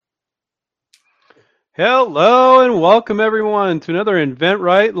Hello and welcome everyone to another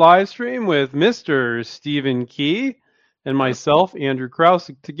InventRight live stream with Mr. Stephen Key and Hello. myself, Andrew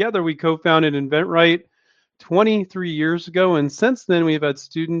Krause. Together we co-founded InventRight 23 years ago, and since then we've had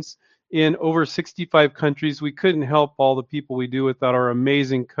students in over 65 countries. We couldn't help all the people we do without our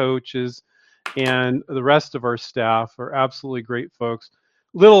amazing coaches and the rest of our staff are absolutely great folks.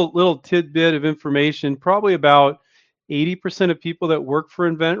 Little tidbit of information, probably about 80% of people that work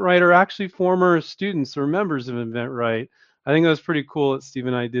for InventRight are actually former students or members of InventRight. I think that was pretty cool that Steve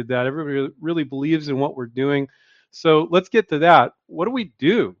and I did that. Everybody really believes in what we're doing. So let's get to that. What do we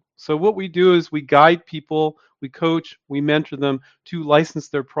do? So what we do is we guide people, we coach, we mentor them to license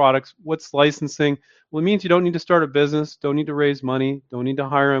their products. What's licensing? Well, it means you don't need to start a business, don't need to raise money, don't need to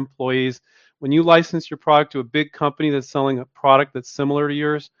hire employees. When you license your product to a big company that's selling a product that's similar to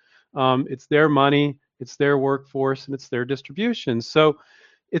yours, it's their money, it's their workforce, and it's their distribution. So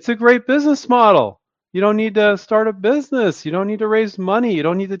it's a great business model. You don't need to start a business. You don't need to raise money. You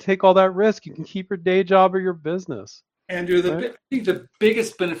don't need to take all that risk. You can keep your day job or your business. Andrew, Right? I think the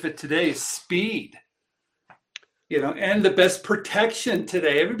biggest benefit today is speed, and the best protection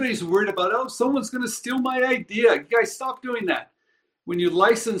today. Everybody's worried about, oh, someone's going to steal my idea. You guys, stop doing that. When you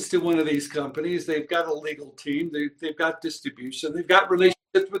license to one of these companies, they've got a legal team, they've got distribution, they've got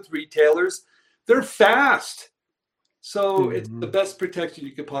relationships with retailers. They're fast. So it's the Mm-hmm. best protection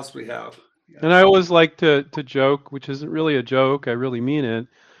you could possibly have. Yeah. And I always like to joke, which isn't really a joke, I really mean it.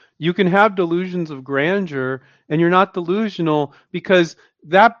 You can have delusions of grandeur, and you're not delusional because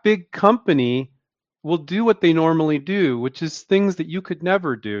that big company will do what they normally do, which is things that you could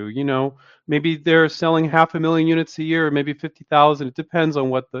never do. Maybe they're selling 500,000 units a year, maybe 50,000. It depends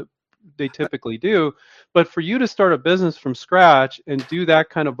on what they typically do. But for you to start a business from scratch and do that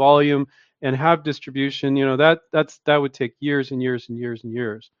kind of volume and have distribution, that would take years and years and years and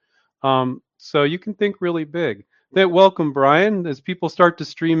years. So you can think really big. Welcome, Brian. As people start to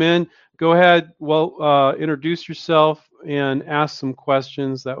stream in, go ahead, introduce yourself and ask some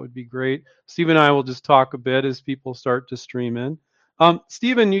questions. That would be great. Steve and I will just talk a bit as people start to stream in.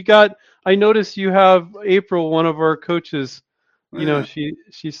 Stephen, I noticed you have April, one of our coaches. Yeah.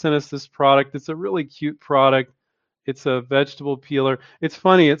 She sent us this product. It's a really cute product. It's a vegetable peeler. It's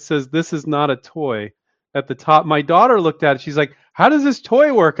funny. It says, "This is not a toy" at the top. My daughter looked at it. She's like, "How does this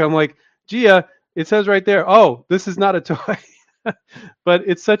toy work?" I'm like, Gia, it says right there, "Oh, this is not a toy." But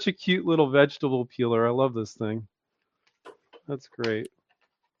it's such a cute little vegetable peeler. I love this thing. That's great.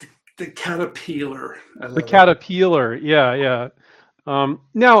 The caterpillar. I The love it. caterpillar. Yeah, yeah.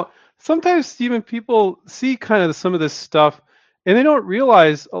 Now, sometimes, Stephen, people see kind of some of this stuff and they don't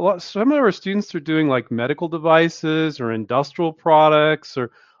realize a lot. Some of our students are doing like medical devices or industrial products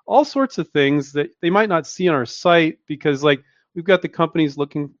or all sorts of things that they might not see on our site because, like, we've got the companies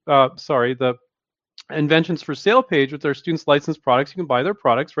the inventions for sale page with our students' licensed products. You can buy their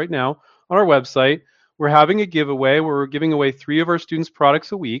products right now on our website. We're having a giveaway where we're giving away 3 of our students'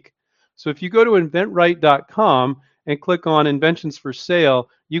 products a week. So if you go to inventright.com and click on inventions for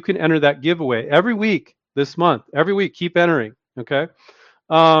sale, you can enter that giveaway every week this month. Every week, keep entering. Okay.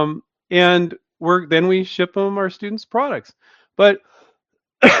 And we ship them our students' products. But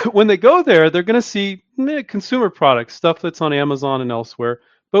when they go there, they're going to see consumer products, stuff that's on Amazon and elsewhere.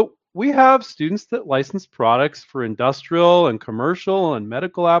 But we have students that license products for industrial and commercial and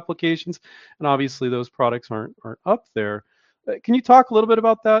medical applications, and obviously those products aren't up there. Can you talk a little bit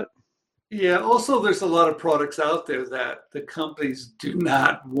about that? Yeah, also there's a lot of products out there that the companies do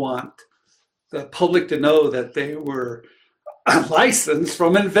not want the public to know that they were licensed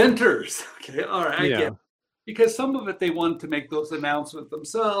from inventors. Okay, all right, I get it. Yeah. Because some of it they wanted to make those announcements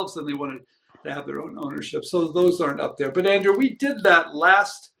themselves and they wanted to have their own ownership. So those aren't up there. But Andrew, we did that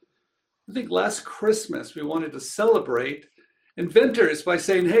I think last Christmas. We wanted to celebrate inventors by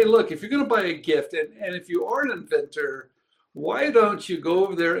saying, hey, look, if you're going to buy a gift, and if you are an inventor, why don't you go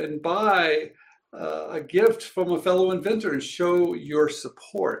over there and buy a gift from a fellow inventor and show your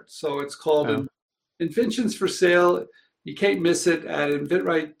support? So it's called Yeah. Inventions for Sale. You can't miss it at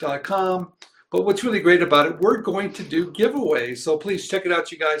inventright.com. But what's really great about it, we're going to do giveaways. So please check it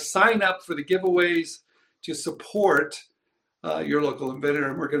out, you guys. Sign up for the giveaways to support your local inventor,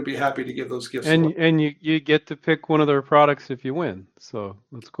 and we're going to be happy to give those gifts away. And you get to pick one of their products if you win. So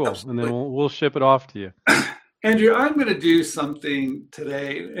that's cool. And then Absolutely. we'll ship it off to you. Andrew, I'm going to do something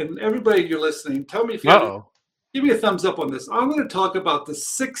today, and everybody you're listening, tell me if you have Uh-oh. give me a thumbs up on this. I'm going to talk about the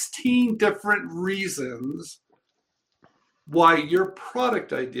 16 different reasons why your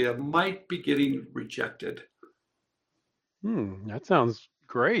product idea might be getting rejected. That sounds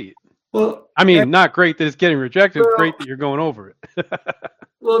great. Well, I mean, not great that it's getting rejected, well, great that you're going over it.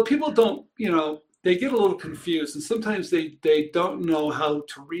 well, people don't, they get a little confused, and sometimes they don't know how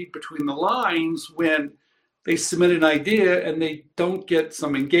to read between the lines when they submit an idea and they don't get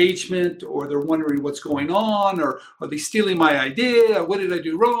some engagement, or they're wondering what's going on, or are they stealing my idea? What did I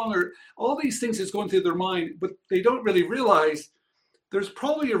do wrong? Or all these things is going through their mind, but they don't really realize there's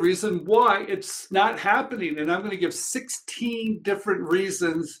probably a reason why it's not happening. And I'm going to give 16 different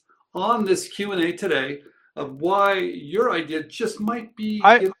reasons on this Q&A today of why your idea just might be.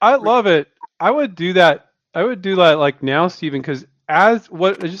 I love it. I would do that. I would do that like now, Stephen, because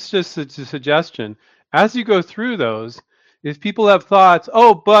just a suggestion. As you go through those, if people have thoughts,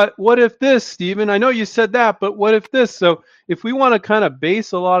 oh, but what if this, Stephen? I know you said that, but what if this? So if we want to kind of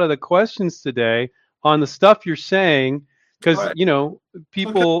base a lot of the questions today on the stuff you're saying, because All right. you know,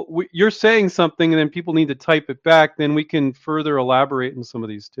 people, you're saying something and then people need to type it back, then we can further elaborate in some of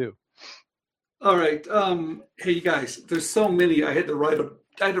these too. All right. Hey, you guys, there's so many. I had to write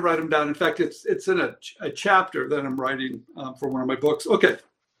them down. In fact, it's in a chapter that I'm writing for one of my books. Okay,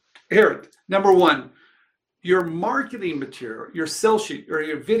 here, number one, your marketing material, your sell sheet or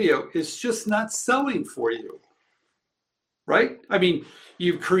your video is just not selling for you, right? I mean,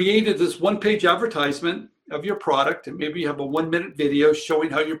 you've created this one-page advertisement of your product, and maybe you have a 1-minute video showing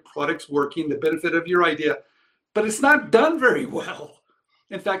how your product's working, the benefit of your idea, but it's not done very well.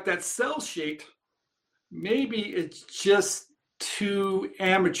 In fact, that sell sheet, maybe it's just too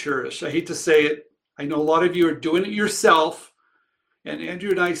amateurish. I hate to say it. I know a lot of you are doing it yourself, and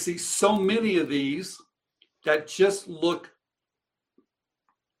Andrew and I see so many of these that just look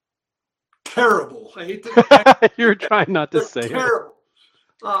terrible. I hate to. You're trying not to say terrible.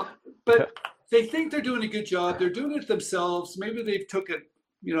 But they think they're doing a good job. They're doing it themselves. Maybe they've took a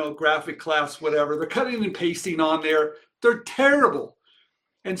graphic class, whatever. They're cutting and pasting on there. They're terrible.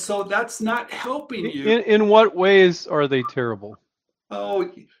 And so that's not helping you. In what ways are they terrible?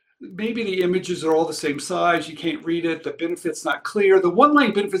 Oh, maybe the images are all the same size. You can't read it. The benefit's not clear. The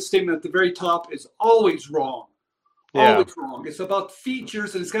one-line benefit statement at the very top is always wrong. Yeah. Always wrong. It's about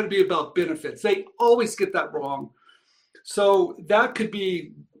features and it's got to be about benefits. They always get that wrong. So that could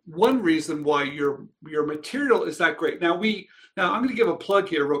be one reason why your material is not great. Now I'm going to give a plug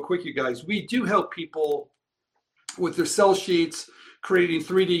here real quick, you guys. We do help people with their sell sheets, creating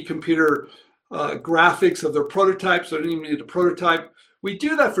 3D computer graphics of their prototypes. So they don't even need a prototype. We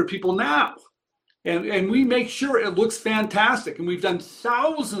do that for people now. And we make sure it looks fantastic. And we've done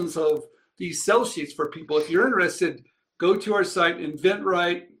thousands of these sell sheets for people. If you're interested, go to our site,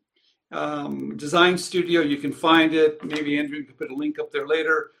 InventRight Design Studio. You can find it. Maybe Andrew can put a link up there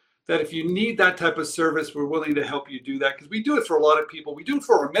later. That if you need that type of service, we're willing to help you do that, because we do it for a lot of people. We do it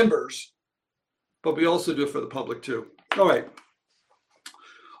for our members, but we also do it for the public too. All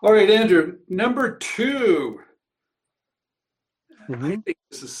right, Andrew. Number 2. Mm-hmm. I think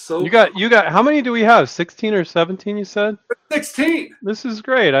this is so. You got. How many do we have? 16 or 17? You said. 16. This is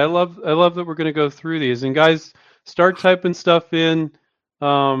great. I love that we're going to go through these. And guys, start typing stuff in.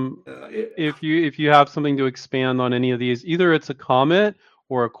 If you have something to expand on any of these, either it's a comment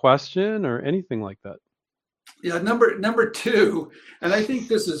or a question or anything like that. Yeah, number 2, and I think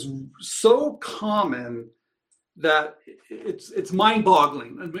this is so common that it's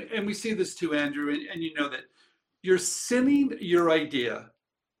mind-boggling, and we see this too, Andrew, and you know that you're sending your idea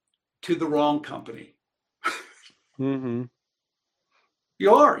to the wrong company. Mm-hmm.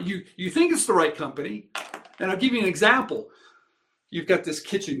 You think it's the right company, and I'll give you an example. You've got this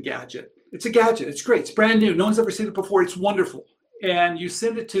kitchen gadget. It's a gadget. It's great. It's brand new. No one's ever seen it before. It's wonderful. And you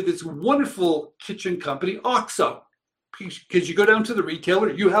send it to this wonderful kitchen company, OXO, because you go down to the retailer,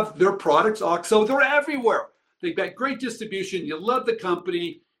 you have their products, OXO, they're everywhere. They've got great distribution. You love the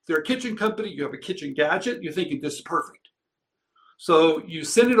company. They're a kitchen company. You have a kitchen gadget. You're thinking this is perfect. So you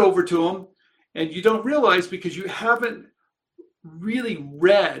send it over to them, and you don't realize, because you haven't really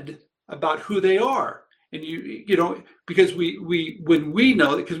read about who they are. And you know, because when we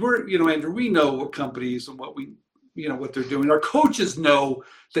know, because we're, Andrew, we know what companies and what what they're doing. Our coaches know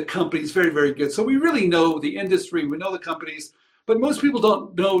the companies very, very good. So we really know the industry, we know the companies, but most people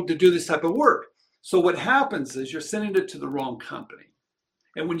don't know to do this type of work. So what happens is you're sending it to the wrong company.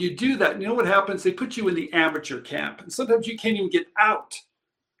 And when you do that, you know what happens? They put you in the amateur camp. And sometimes you can't even get out,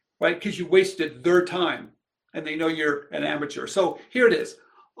 right? Because you wasted their time and they know you're an amateur. So here it is.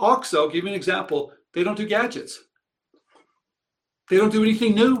 OXO, give you an example. They don't do gadgets. They don't do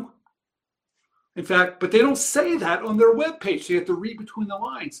anything new. In fact, but they don't say that on their webpage. So you have to read between the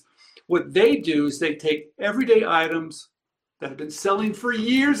lines. What they do is they take everyday items that have been selling for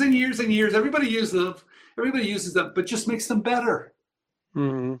years and years and years. Everybody uses them, but just makes them better.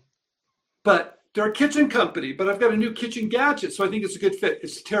 Mm-hmm. But they're a kitchen company, but I've got a new kitchen gadget, so I think it's a good fit.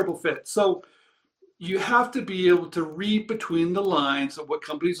 It's a terrible fit. So you have to be able to read between the lines of what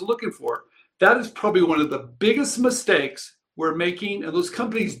companies are looking for. That is probably one of the biggest mistakes we're making, and those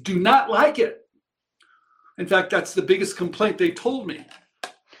companies do not like it. In fact, that's the biggest complaint they told me.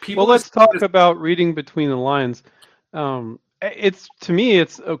 Well, let's talk about reading between the lines. It's to me,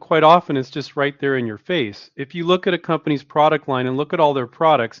 it's quite often it's just right there in your face. If you look at a company's product line and look at all their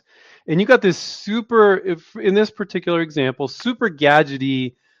products, and you got this super, if in this particular example, super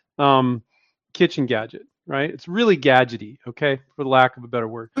gadgety kitchen gadget, right? It's really gadgety, okay, for the lack of a better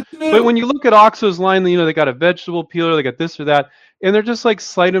word. But when you look at OXO's line, you know, they got a vegetable peeler, they got this or that, and they're just like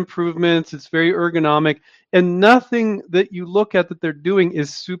slight improvements. It's very ergonomic, and nothing that you look at that they're doing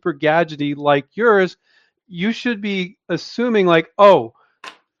is super gadgety like yours. You should be assuming like, oh,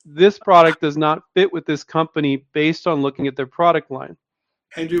 this product does not fit with this company based on looking at their product line.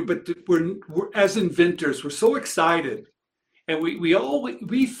 Andrew, but we're as inventors, we're so excited, and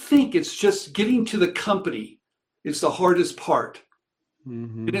we think it's just getting to the company is the hardest part.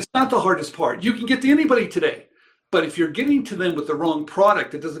 Mm-hmm. And it's not the hardest part. You can get to anybody today, but if you're getting to them with the wrong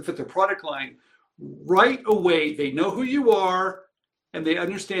product that doesn't fit their product line, right away they know who you are, and they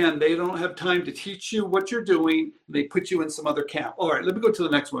understand they don't have time to teach you what you're doing. They put you in some other camp. All right, let me go to the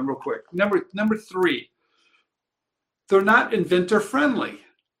next one real quick. Number 3. They're not inventor friendly.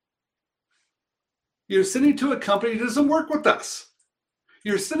 You're sending to a company that doesn't work with us.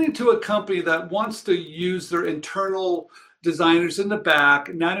 You're sending to a company that wants to use their internal designers in the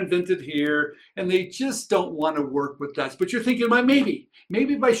back, not invented here, and they just don't want to work with us. But you're thinking, well, maybe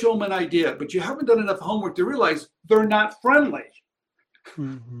if I show them an idea, but you haven't done enough homework to realize they're not friendly.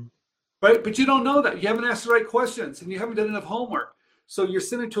 Mm-hmm. Right? But you don't know that. You haven't asked the right questions, and you haven't done enough homework. So you're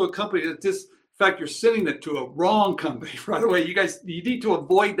sending to a company that just, in fact, you're sending it to a wrong company right away. You need to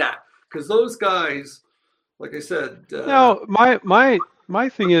avoid that, because those guys, like I said. No, my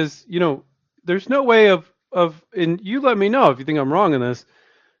thing is, you know, there's no way of, and you let me know if you think I'm wrong in this.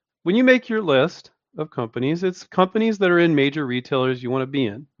 When you make your list of companies, it's companies that are in major retailers you want to be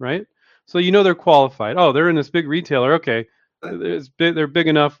in, right? So you know they're qualified. Oh, they're in this big retailer. Okay. They're big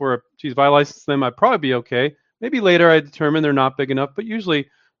enough where, geez, if I license them, I'd probably be okay. Maybe later I determine they're not big enough, but usually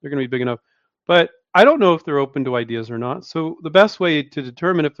they're going to be big enough. But I don't know if they're open to ideas or not. So the best way to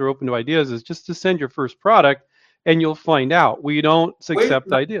determine if they're open to ideas is just to send your first product, and you'll find out. We don't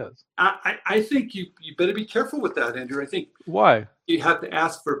accept ideas. I think you better be careful with that, Andrew. I think why you have to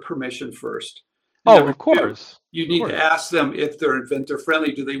ask for permission first. Of course. You need to ask them if they're inventor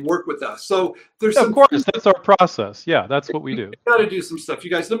friendly. Do they work with us? So there's of course, that's our process. Yeah, that's what we do. You got to do some stuff,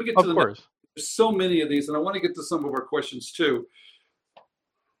 you guys. Let me get to the next. There's so many of these, and I want to get to some of our questions too.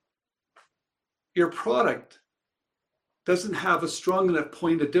 Your product doesn't have a strong enough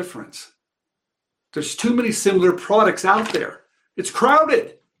point of difference. There's too many similar products out there. It's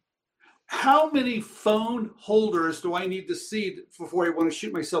crowded. How many phone holders do I need to see before I want to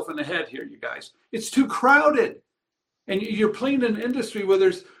shoot myself in the head here, you guys? It's too crowded. And you're playing in an industry where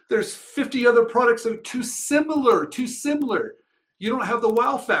there's 50 other products that are too similar. You don't have the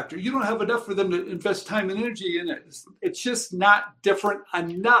wow factor. You don't have enough for them to invest time and energy in it. It's just not different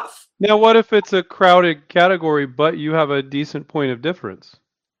enough. Now, what if it's a crowded category, but you have a decent point of difference?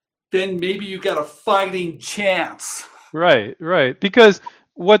 Then maybe you got a fighting chance. Right. Because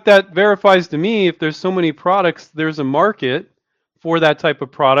what that verifies to me, if there's so many products, there's a market for that type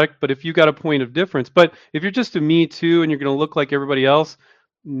of product. But if you got a point of difference, but if you're just a me too and you're going to look like everybody else,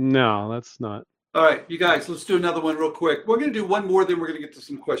 no, that's not. All right, you guys, let's do another one real quick. We're going to do one more, then we're going to get to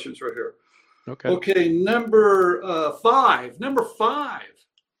some questions right here. Okay, number 5. Number 5,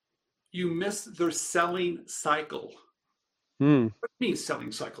 you miss their selling cycle. What do you mean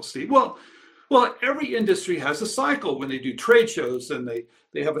selling cycle, Steve? Well, every industry has a cycle. When they do trade shows and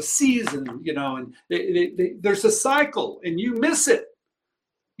they have a season, you know, and there's a cycle, and you miss it.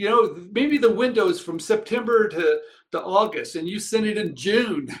 You know, maybe the window is from September to August, and you send it in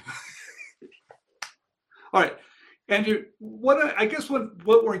June. All right, Andrew,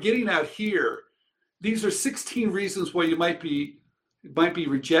 what we're getting at here, these are 16 reasons why you might be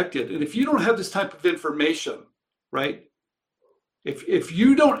rejected. And if you don't have this type of information, right? If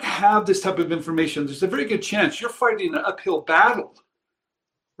you don't have this type of information, there's a very good chance you're fighting an uphill battle,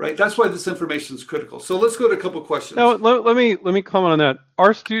 right? That's why this information is critical. So let's go to a couple questions. Now, let me comment on that.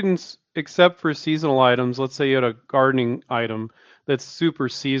 Our students, except for seasonal items, let's say you had a gardening item that's super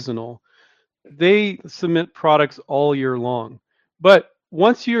seasonal, they submit products all year long. But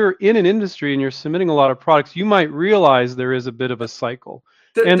once you're in an industry and you're submitting a lot of products, you might realize there is a bit of a cycle.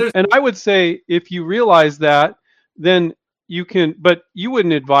 And I would say if you realize that, then you can, but you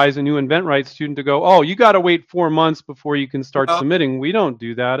wouldn't advise a new InventRight student to go, oh, you got to wait 4 months before you can start submitting. We don't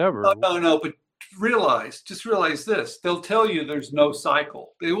do that ever. No, just realize this. They'll tell you there's no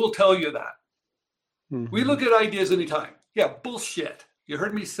cycle. They will tell you that. Mm-hmm. We look at ideas anytime. Yeah, bullshit. You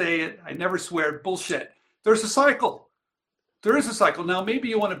heard me say it. I never swear. Bullshit. There's a cycle. There is a cycle. Now, maybe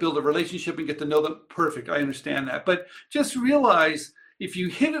you want to build a relationship and get to know them. Perfect. I understand that. But just realize if you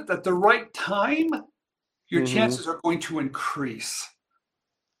hit it at the right time, your chances are going to increase.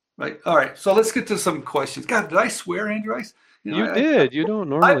 Right. All right. So let's get to some questions. God, did I swear, Andrew? You did. You don't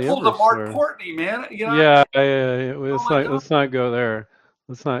normally. I pulled a Mark Courtney, man. Yeah. Let's not go there.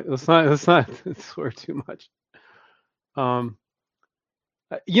 Let's not swear too much. I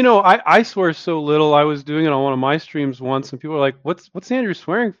swear so little. I was doing it on one of my streams once, and people were like, "What's Andrew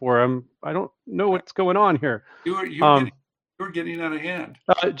swearing for?" I don't know what's going on here. You were getting out of hand.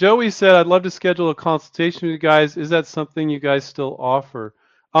 Joey said, "I'd love to schedule a consultation with you guys. Is that something you guys still offer?"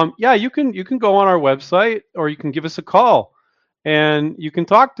 Yeah, you can go on our website, or you can give us a call, and you can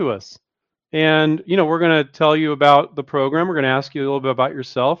talk to us. And we're going to tell you about the program. We're going to ask you a little bit about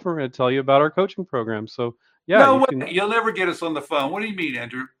yourself. We're going to tell you about our coaching program. So. Yeah, you'll never get us on the phone. What do you mean,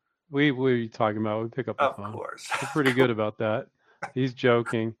 Andrew? What are you talking about? We pick up the phone. Of course. We're pretty good about that. He's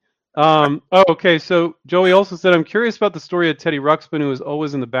joking. Okay. So Joey also said, I'm curious about the story of Teddy Ruxpin, who was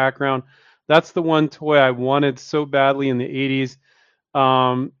always in the background. That's the one toy I wanted so badly in the 80s.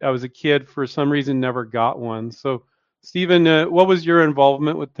 I was a kid, for some reason, never got one. So, Stephen, what was your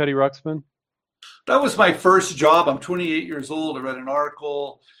involvement with Teddy Ruxpin? That was my first job. I'm 28 years old. I read an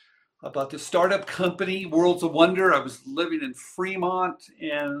article about the startup company, Worlds of Wonder. I was living in Fremont,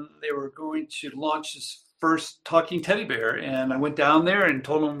 and they were going to launch this first talking teddy bear. And I went down there and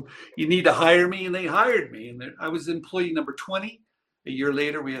told them, you need to hire me, and they hired me. And I was employee number 20. A year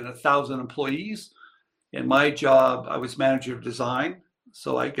later, we had 1,000 employees. And my job, I was manager of design.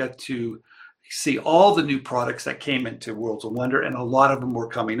 So I got to see all the new products that came into Worlds of Wonder, and a lot of them were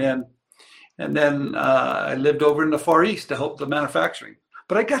coming in. And then I lived over in the Far East to help the manufacturing.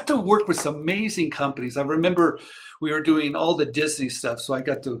 But I got to work with some amazing companies. I remember we were doing all the Disney stuff, so I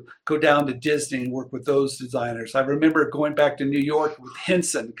got to go down to Disney and work with those designers. I remember going back to New York with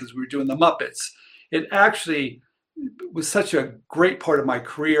Henson because we were doing the Muppets. It actually was such a great part of my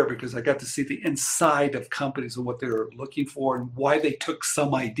career because I got to see the inside of companies and what they were looking for and why they took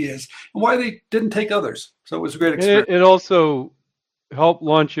some ideas and why they didn't take others. So it was a great experience. It also helped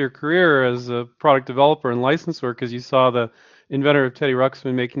launch your career as a product developer and licensor because you saw the inventor of Teddy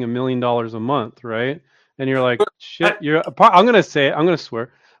Ruxpin making $1 million a month, right? And you're like, shit. I'm gonna swear. I'm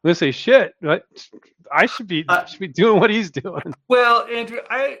gonna say shit. Right? I should be doing what he's doing. Well, Andrew,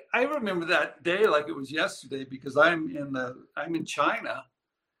 I remember that day like it was yesterday because I'm in China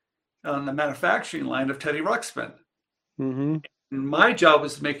on the manufacturing line of Teddy Ruxpin. Mm-hmm. And my job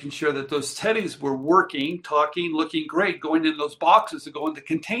was making sure that those teddies were working, talking, looking great, going in those boxes to go into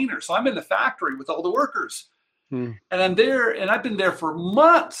containers. So I'm in the factory with all the workers. And I'm there, and I've been there for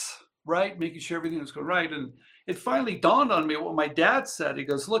months, right, making sure everything was going right. And it finally dawned on me what my dad said. He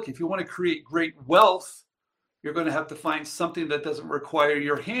goes, look, if you want to create great wealth, you're going to have to find something that doesn't require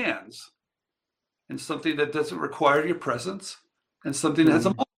your hands and something that doesn't require your presence and something that has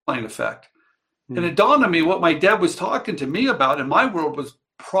a multiplying effect. And it dawned on me what my dad was talking to me about in my world was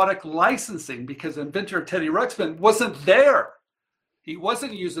product licensing because inventor Teddy Ruxpin wasn't there. He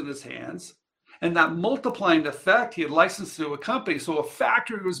wasn't using his hands. And that multiplying effect, he had licensed to a company. So a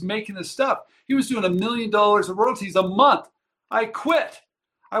factory was making this stuff. He was doing $1 million of royalties a month. I quit.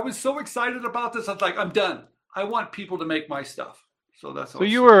 I was so excited about this. I was like, I'm done. I want people to make my stuff. So that's so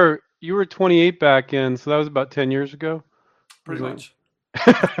you were 28 back in. So that was about 10 years ago. Pretty much.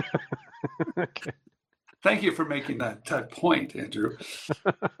 Okay. Thank you for making that point, Andrew.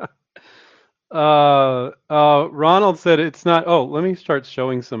 Ronald said it's not. Oh, let me start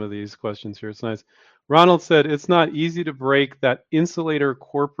showing some of these questions here. It's nice. Ronald said it's not easy to break that insulator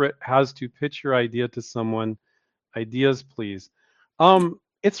corporate has to pitch your idea to someone. Ideas, please.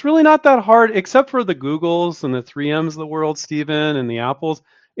 It's really not that hard, except for the Googles and the 3Ms of the world, Stephen, and the Apples.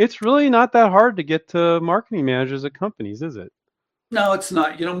 It's really not that hard to get to marketing managers at companies, is it? No, it's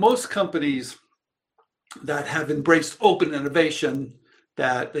not. Most companies that have embraced open innovation,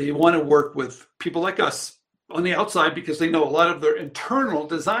 that they want to work with people like us on the outside because they know a lot of their internal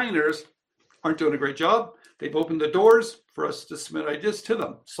designers aren't doing a great job. They've opened the doors for us to submit ideas to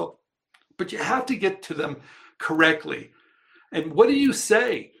them. So, but you have to get to them correctly. And what do you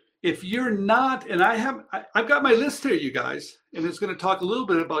say if you're not? And I've got my list here, you guys, and it's going to talk a little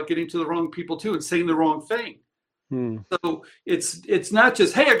bit about getting to the wrong people too and saying the wrong thing. So it's not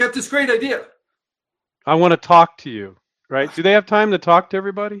just, hey, I got this great idea. I want to talk to you, right? Do they have time to talk to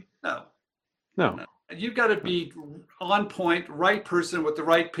everybody? No. you've got to be on point, right person with the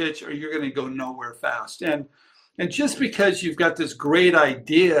right pitch, or you're going to go nowhere fast. And just because you've got this great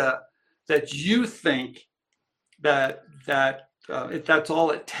idea that you think that if that's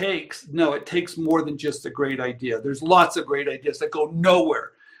all it takes, no, it takes more than just a great idea. There's lots of great ideas that go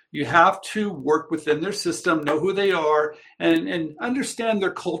nowhere. You have to work within their system, know who they are, and understand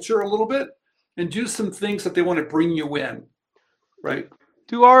their culture a little bit, and do some things that they want to bring you in, right?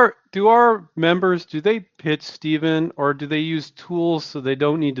 Do our members, do they pitch, Stephen, or do they use tools so they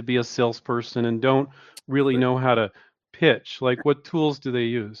don't need to be a salesperson and don't really know how to pitch? Like, what tools do they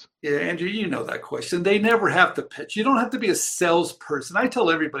use? Yeah, Andrew, you know that question. They never have to pitch. You don't have to be a salesperson. I tell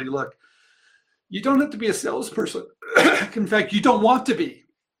everybody, look, you don't have to be a salesperson. In fact, you don't want to be.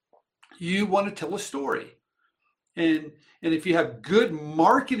 You want to tell a story. And if you have good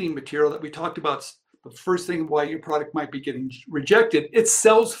marketing material that we talked about, the first thing why your product might be getting rejected, it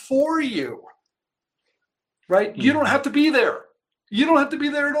sells for you, right? You don't have to be there. You don't have to be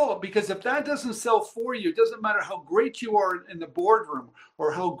there at all, because if that doesn't sell for you, it doesn't matter how great you are in the boardroom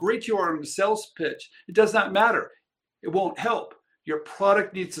or how great you are in the sales pitch. It does not matter. It won't help. Your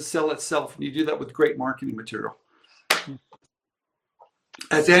product needs to sell itself, and you do that with great marketing material.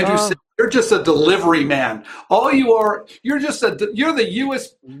 As Andrew said, you're just a delivery man. All you are, you're the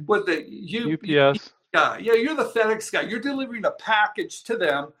US with the UPS guy. Yeah, you're the FedEx guy. You're delivering a package to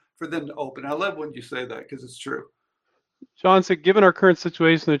them for them to open. I love when you say that, because it's true. John said, given our current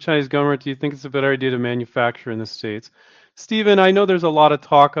situation in the Chinese government, do you think it's a better idea to manufacture in the States? Stephen, I know there's a lot of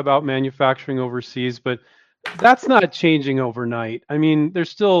talk about manufacturing overseas, but that's not changing overnight. I mean,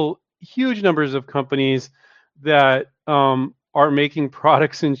 there's still huge numbers of companies that are making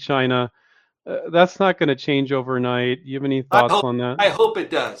products in China. That's not going to change overnight. Do you have any thoughts on that? I hope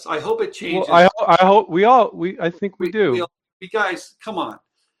it does. I hope it changes. Well, I hope I think we do. We guys, come on.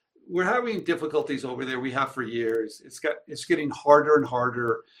 We're having difficulties over there. We have for years. It's getting harder and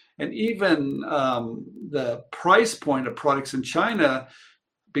harder. And even the price point of products in China,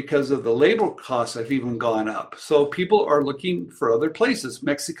 because of the labor costs, have even gone up. So people are looking for other places.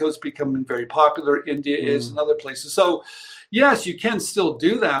 Mexico's becoming very popular. India is, and other places. So yes, you can still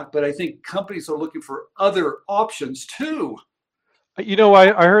do that, but I think companies are looking for other options too. You know,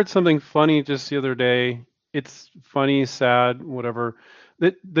 I heard something funny just the other day. It's funny, sad, whatever.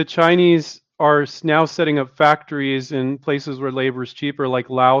 The Chinese are now setting up factories in places where labor is cheaper,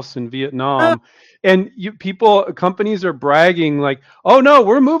 like Laos and Vietnam. And companies are bragging like, "Oh no,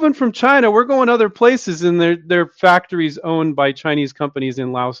 we're moving from China. We're going other places." And their factories owned by Chinese companies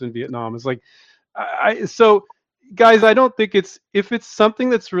in Laos and Vietnam. It's like, so guys, I don't think if it's something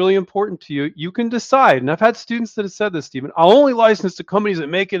that's really important to you, you can decide. And I've had students that have said this, Stephen, I'll only license to companies that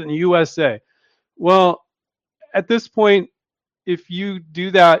make it in the USA. Well, at this point, if you do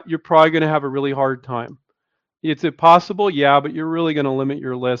that, you're probably going to have a really hard time. Is it possible? Yeah, but you're really going to limit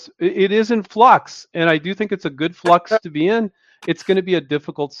your list. It is in flux, and I do think it's a good flux to be in. It's going to be a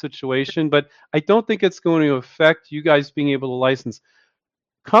difficult situation, but I don't think it's going to affect you guys being able to license.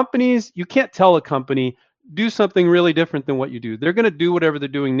 Companies, you can't tell a company, do something really different than what you do. They're going to do whatever they're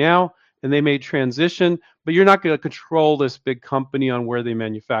doing now, and they may transition, but you're not going to control this big company on where they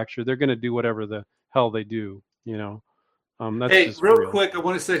manufacture. They're going to do whatever the hell they do, you know. Hey, real quick, I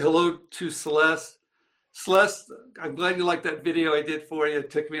want to say hello to Celeste. Celeste, I'm glad you liked that video I did for you.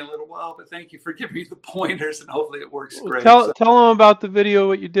 It took me a little while, but thank you for giving me the pointers, and hopefully it works great. Tell them about the video,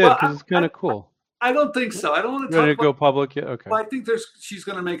 what you did, because it's kind of cool. I don't think so. I don't want to talk about go public yet. Okay. Well, I think she's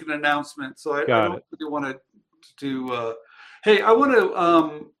going to make an announcement, so I don't really want to do. Hey, I want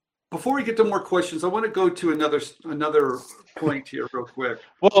to. Before we get to more questions, I want to go to another point here real quick.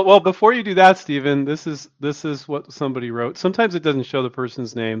 Well, before you do that, Stephen, this is what somebody wrote. Sometimes it doesn't show the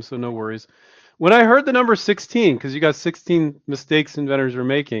person's name, so no worries. When I heard the number 16, because you got 16 mistakes inventors are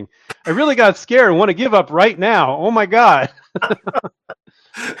making, I really got scared and want to give up right now. Oh my God.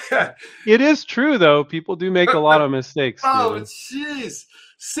 It is true, though. People do make a lot of mistakes. Oh, jeez.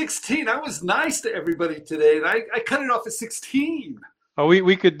 16. I was nice to everybody today, and I cut it off at 16. Oh,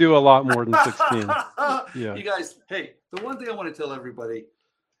 we could do a lot more than 16. Yeah. You guys, hey, the one thing I want to tell everybody,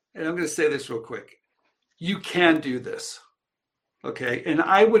 and I'm going to say this real quick, you can do this, okay? And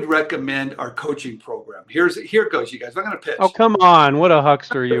I would recommend our coaching program. Here it goes, you guys. I'm going to pitch. Oh, come on. What a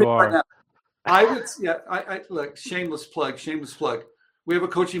huckster you are. I look, shameless plug. We have a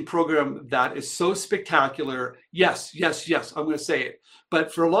coaching program that is so spectacular. Yes, I'm going to say it.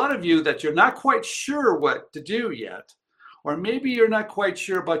 But for a lot of you that you're not quite sure what to do yet, or maybe you're not quite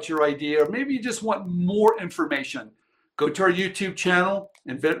sure about your idea, or maybe you just want more information, go to our YouTube channel,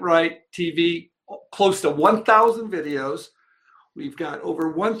 InventRight TV, close to 1,000 videos. We've got over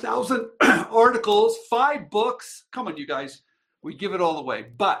 1,000 articles, 5 books. Come on, you guys. We give it all away.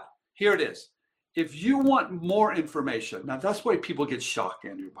 But here it is. If you want more information, now that's why people get shocked,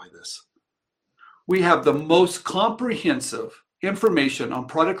 Andrew, by this. We have the most comprehensive information on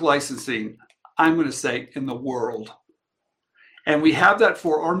product licensing, I'm going to say, in the world. And we have that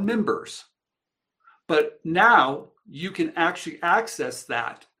for our members. But now you can actually access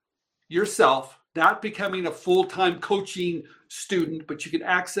that yourself, not becoming a full-time coaching student, but you can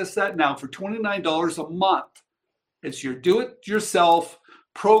access that now for $29 a month. It's your do-it-yourself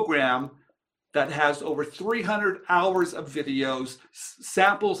program that has over 300 hours of videos,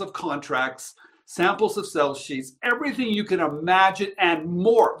 samples of contracts, samples of sales sheets, everything you can imagine and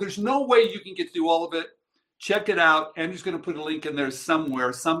more. There's no way you can get through all of it. Check it out. Andrew's going to put a link in there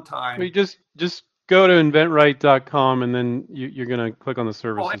somewhere, sometime. You just go to inventright.com and then you're going to click on the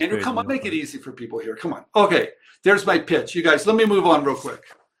services. Oh, Andrew, come on, make it easy for people here. Come on. Okay, there's my pitch. You guys, let me move on real quick.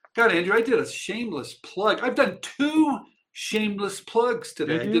 God, Andrew, I did a shameless plug. I've done 2 shameless plugs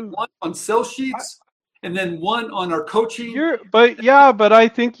today. I did one on sell sheets and then one on our coaching. But I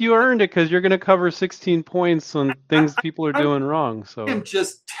think you earned it because you're going to cover 16 points on things people are doing wrong. So I'm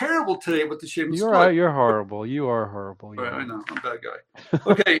just terrible today with the shameless plug. You're horrible. You are horrible. Right, I know. I'm a bad guy.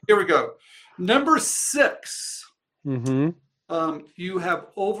 Okay, here we go. Number 6. You have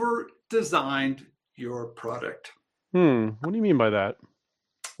over-designed your product. What do you mean by that?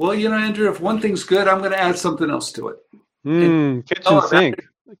 Well, Andrew, if one thing's good, I'm going to add something else to it.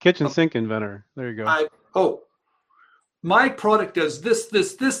 Kitchen sink inventor. There you go. My product does this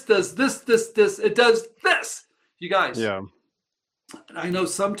does this. It does this. You guys. Yeah. I know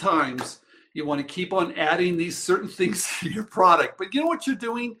sometimes you want to keep on adding these certain things to your product, but you know what you're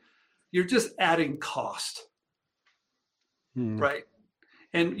doing? You're just adding cost. Right?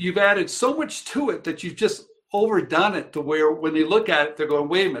 And you've added so much to it that you've just overdone it to where when they look at it, they're going,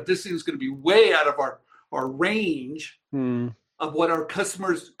 wait a minute, this thing's going to be way out of our range of what our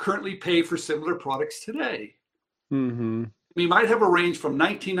customers currently pay for similar products today. We might have a range from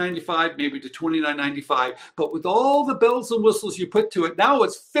 $19.95 maybe to $29.95, but with all the bells and whistles you put to it, now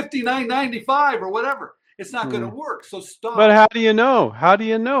it's $59.95 or whatever. It's not going to work. So stop. But how do you know? How do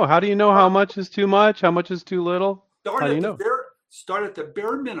you know how much is too much? How much is too little? Start at the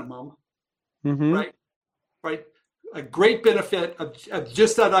bare minimum, right? Right. A great benefit of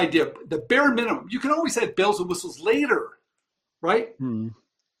just that idea. The bare minimum. You can always add bells and whistles later, right?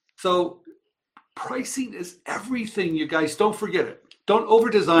 So pricing is everything, you guys. Don't forget it. Don't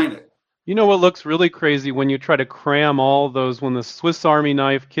over-design it. You know what looks really crazy when you try to cram all those, when the Swiss Army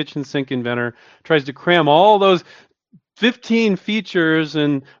knife kitchen sink inventor tries to cram all those 15 features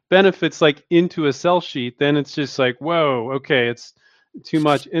and benefits like into a sell sheet, then it's just like, whoa, okay, it's too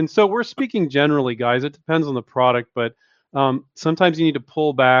much. And so we're speaking generally, guys. It depends on the product, but sometimes you need to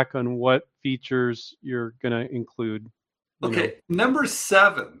pull back on what features you're going to include. Okay, number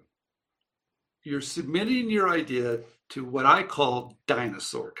 7, you're submitting your idea to what I call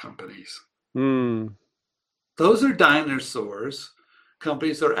dinosaur companies. Those are dinosaurs.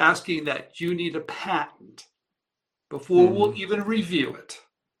 Companies that are asking that you need a patent before we'll even review it.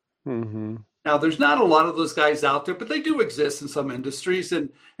 Now, there's not a lot of those guys out there, but they do exist in some industries. And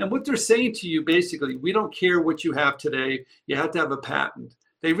what they're saying to you, basically, we don't care what you have today. You have to have a patent.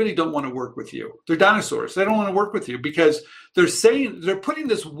 They really don't want to work with you. They're dinosaurs. They don't want to work with you because they're putting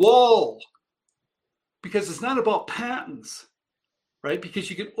this wall, because it's not about patents, right?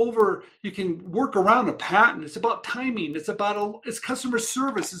 Because you can work around a patent. It's about timing. It's customer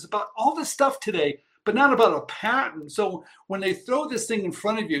service. It's about all this stuff today, but not about a patent. So when they throw this thing in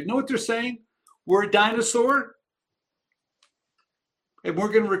front of you, know what they're saying? We're a dinosaur, and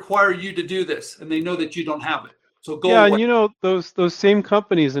we're going to require you to do this. And they know that you don't have it. So go away. And those same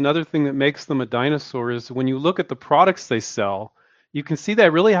companies, another thing that makes them a dinosaur is when you look at the products they sell, you can see they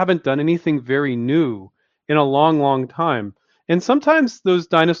really haven't done anything very new in a long, long time. And sometimes those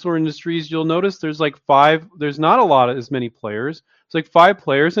dinosaur industries, you'll notice there's not a lot of as many players. It's like 5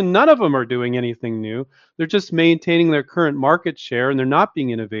 players and none of them are doing anything new. They're just maintaining their current market share and they're not being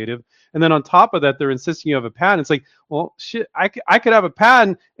innovative. And then on top of that, they're insisting you have a patent. It's like, well, shit, I could have a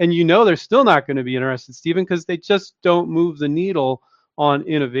patent and they're still not going to be interested, Stephen, because they just don't move the needle on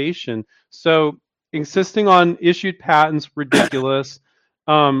innovation. So insisting on issued patents, ridiculous.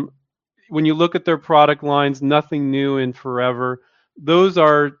 When you look at their product lines, nothing new in forever. Those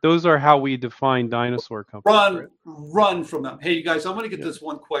are how we define dinosaur companies. Run from them. Hey, you guys, I'm going to get this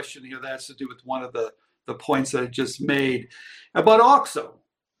one question here that has to do with one of the points that I just made about OXO,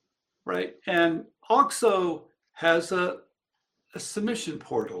 right? And OXO has a submission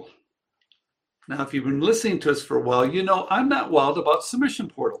portal. Now, if you've been listening to us for a while, you know I'm not wild about submission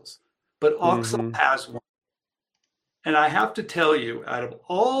portals, but OXO Mm-hmm. has one. And I have to tell you, out of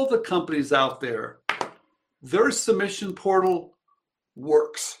all the companies out there, their submission portal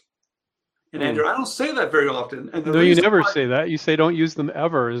works. And Andrew, I don't say that very often. And the No, you reason never why, say that. You say don't use them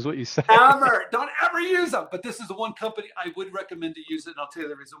ever, is what you say. ever, don't ever use them. But this is the one company I would recommend to use it, and I'll tell you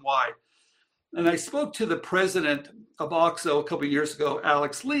the reason why. And I spoke to the president of OXO a couple of years ago,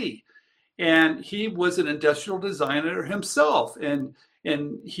 Alex Lee, and he was an industrial designer himself, and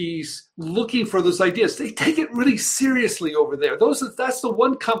he's looking for those ideas. They take it really seriously over there. That's the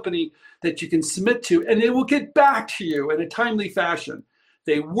one company that you can submit to, and they will get back to you in a timely fashion.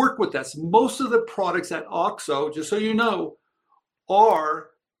 They work with us. Most of the products at OXO, just so you know,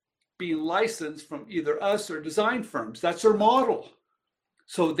 are being licensed from either us or design firms. That's their model.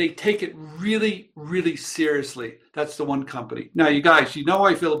 So they take it really, really seriously. That's the one company. Now, you guys, you know how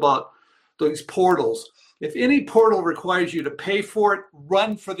I feel about these portals. If any portal requires you to pay for it,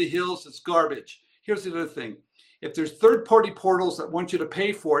 run for the hills. It's garbage. Here's the other thing. If there's third-party portals that want you to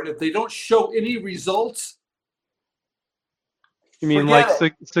pay for it, if they don't show any results, You mean like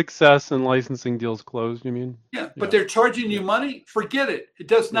success and licensing deals closed, you mean? Yeah, but they're charging you money? Forget it. It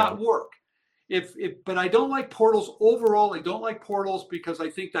does not work. But I don't like portals overall. I don't like portals because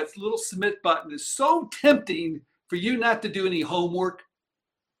I think that little submit button is so tempting for you not to do any homework,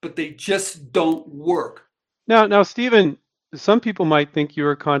 but they just don't work. Now, Stephen, some people might think you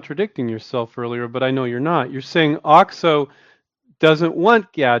were contradicting yourself earlier, but I know you're not. You're saying OXO doesn't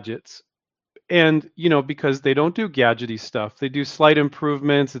want gadgets. And, because they don't do gadgety stuff. They do slight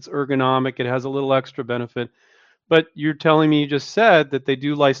improvements. It's ergonomic. It has a little extra benefit. But you're telling me you just said that they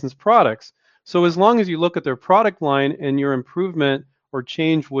do license products. So as long as you look at their product line and your improvement or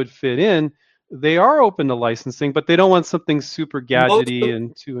change would fit in, they are open to licensing, but they don't want something super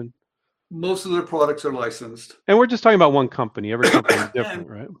gadgety most of their products are licensed. And we're just talking about one company. Every company is different,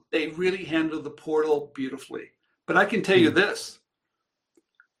 right? They really handle the portal beautifully. But I can tell you this.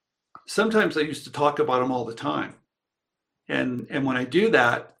 Sometimes I used to talk about them all the time. And when I do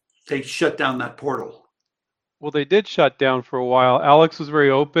that, they shut down that portal. Well, they did shut down for a while. Alex was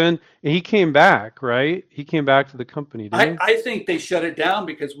very open, and he came back, right? He came back to the company, didn't he? I think they shut it down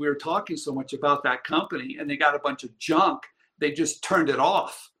because we were talking so much about that company, and they got a bunch of junk. They just turned it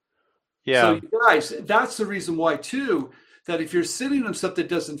off. Yeah. So, you guys, that's the reason why, too, that if you're sitting on stuff that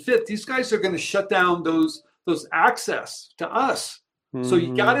doesn't fit, these guys are going to shut down those access to us. Mm-hmm. So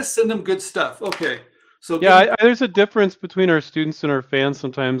you got to send them good stuff. Okay. So there's a difference between our students and our fans.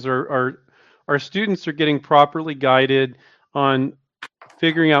 Sometimes our students are getting properly guided on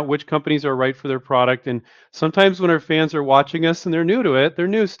figuring out which companies are right for their product. And sometimes when our fans are watching us and they're new to it, they're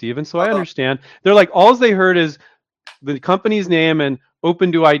new, Stephen. So I understand. They're like, all they heard is the company's name and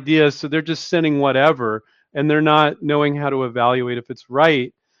open to ideas. So they're just sending whatever, and they're not knowing how to evaluate if it's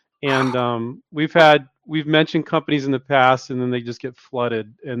right. And we've mentioned companies in the past, and then they just get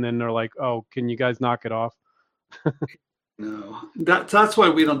flooded, and then they're like, "Oh, can you guys knock it off?" No, that's why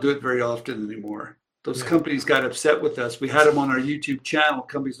we don't do it very often anymore. Those companies got upset with us. We had them on our YouTube channel.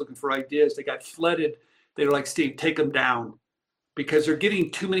 Companies looking for ideas. They got flooded. They were like, "Steve, take them down," because they're getting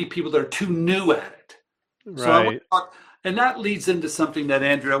too many people that are too new at it. Right. So and that leads into something that,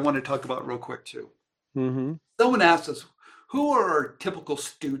 Andrew, I want to talk about real quick too. Mm-hmm. Someone asked us, "Who are our typical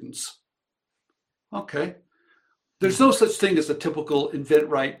students?" Okay. There's no such thing as a typical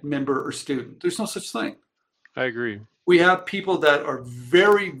InventRight member or student. There's no such thing. I agree. We have people that are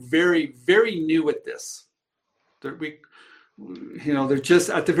very, very, very new at this. They're just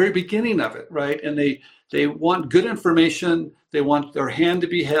at the very beginning of it, right? And they want good information. They want their hand to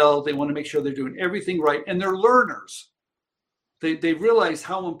be held. They want to make sure they're doing everything right. And they're learners. They realize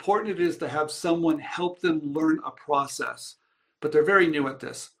how important it is to have someone help them learn a process, but they're very new at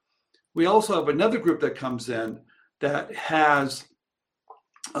this. We also have another group that comes in that has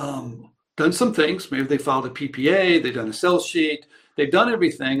done some things. Maybe they filed a PPA, they've done a sales sheet, they've done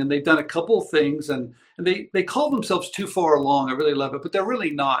everything, and they've done a couple of things, and they call themselves too far along. I really love it, but they're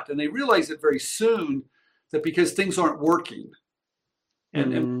really not. And they realize it very soon that because things aren't working.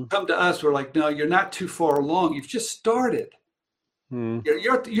 And come to us, we're like, no, you're not too far along. You've just started.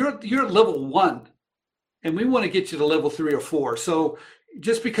 You're at level 1, and we want to get you to level 3 or 4. So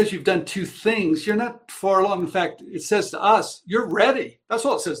just because you've done 2 things, you're not far along. In fact, it says to us, you're ready. That's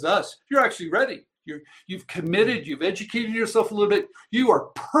all it says to us. You're actually ready. You've committed. You've educated yourself a little bit. You are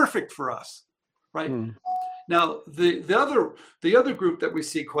perfect for us, right? Now, the other group that we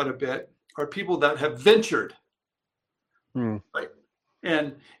see quite a bit are people that have ventured, right?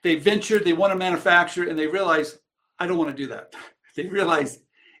 And they ventured. They want to manufacture, and they realize, I don't want to do that. They realize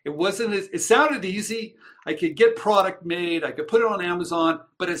It wasn't. It sounded easy. I could get product made. I could put it on Amazon,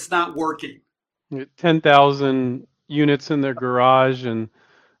 but it's not working. 10,000 units in their garage, and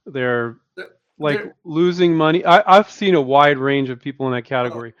they're like They're, losing money. I've seen a wide range of people in that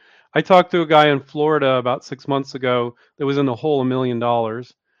category. I talked to a guy in Florida about 6 months ago that was in the hole $1 million.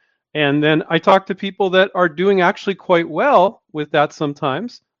 And then I talked to people that are doing actually quite well with that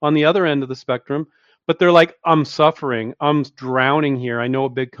sometimes on the other end of the spectrum, but they're like, I'm suffering. I'm drowning here. I know a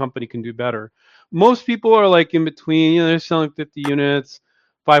big company can do better. Most people are like in between, they're selling 50 units,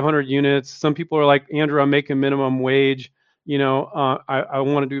 500 units. Some people are like, Andrew, I'm making minimum wage. I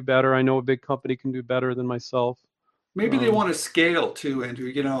want to do better. I know a big company can do better than myself. maybe they want to scale too,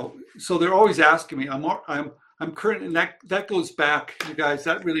 Andrew. So they're always asking me. I'm current, and that goes back, you guys.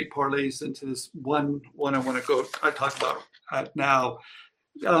 That really parlays into this one I talk about now.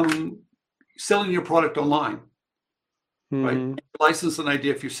 Selling your product online, right? License an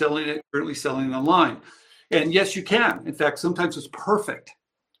idea if you're currently selling it online, and yes, you can. In fact, sometimes it's perfect,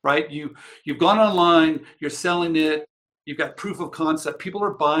 right? You've gone online, you're selling it. You've got proof of concept. People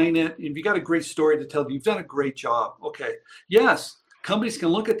are buying it. And you've got a great story to tell. You've done a great job. Okay. Yes. Companies can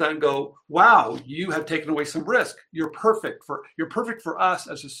look at that and go, wow, you have taken away some risk. You're perfect for us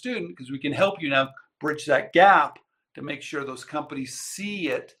as a student, because we can help you now bridge that gap to make sure those companies see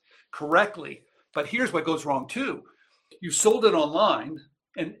it correctly. But here's what goes wrong too. You sold it online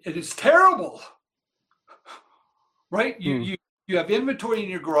and it is terrible, right? You have inventory in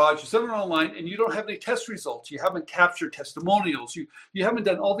your garage, you sell it online, and you don't have any test results. You haven't captured testimonials. You haven't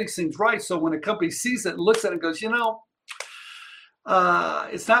done all these things right. So when a company sees it and looks at it and goes,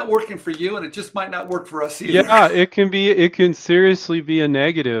 it's not working for you, and it just might not work for us either. Yeah, it can seriously be a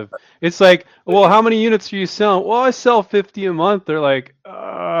negative. It's like, well, how many units are you selling? Well, I sell 50 a month. They're like,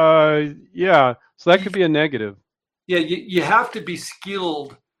 yeah. So that could be a negative. Yeah, you have to be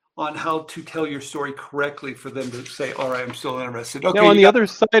skilled on how to tell your story correctly for them to say, all right, I'm still interested. Okay. Now, on the other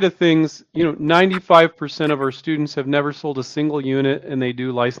side of things, 95% of our students have never sold a single unit, and they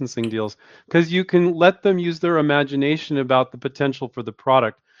do licensing deals because you can let them use their imagination about the potential for the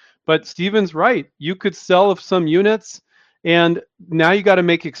product. But Stephen's right. You could sell some units, and now you got to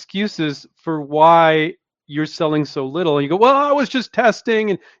make excuses for why you're selling so little. And you go, well, I was just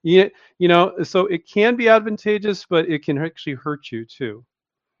testing. And, so it can be advantageous, but it can actually hurt you too.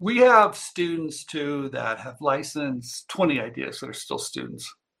 We have students too that have licensed 20 ideas that are still students.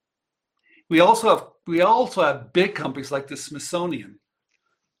 We also have big companies like the Smithsonian.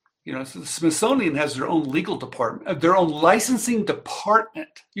 So the Smithsonian has their own legal department, their own licensing department.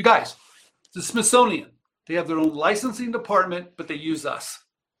 You guys, the Smithsonian, they have their own licensing department, but they use us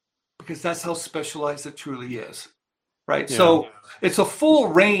because that's how specialized it truly is, right? Yeah. So it's a full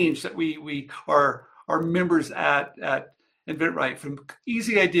range that we are members at InventRight, from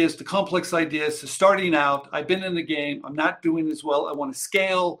easy ideas to complex ideas to starting out. I've been in the game. I'm not doing as well. I want to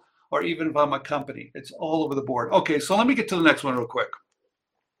scale, or even if I'm a company, it's all over the board. Okay, so let me get to the next one real quick.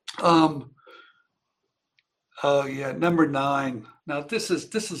 Number 9. Now this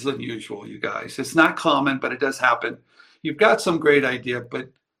is unusual, you guys. It's not common, but it does happen. You've got some great idea, but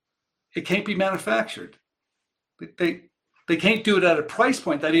it can't be manufactured. They can't do it at a price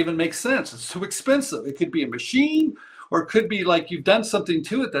point that even makes sense. It's too expensive. It could be a machine, or it could be like you've done something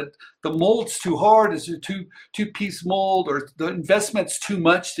to it that the mold's too hard, is a two-piece mold, or the investment's too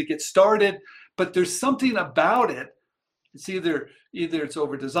much to get started. But there's something about it. It's either it's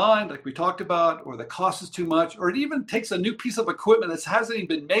over-designed, like we talked about, or the cost is too much, or it even takes a new piece of equipment that hasn't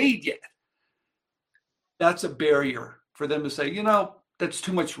even been made yet. That's a barrier for them to say, that's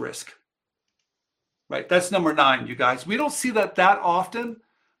too much risk. Right? That's number 9, you guys. We don't see that often,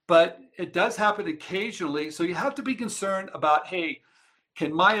 but it does happen occasionally. So you have to be concerned about, hey,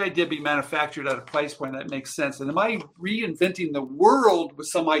 can my idea be manufactured at a price point that makes sense? And am I reinventing the world with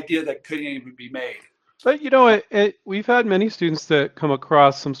some idea that couldn't even be made? But, we've had many students that come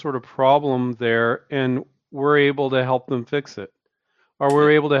across some sort of problem there, and we're able to help them fix it. Or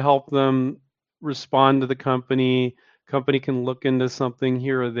we're able to help them respond to the company. Company can look into something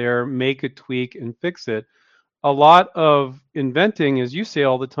here or there, make a tweak, and fix it. A lot of inventing, as you say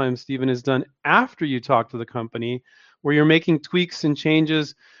all the time, Stephen, is done after you talk to the company, where you're making tweaks and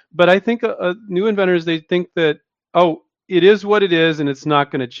changes. But I think new inventors, they think that, it is what it is and it's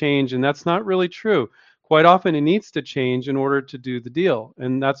not going to change. And that's not really true. Quite often it needs to change in order to do the deal.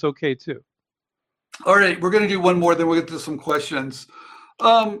 And that's okay too. All right, we're going to do one more, then we'll get to some questions.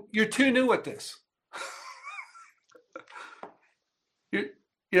 You're too new at this.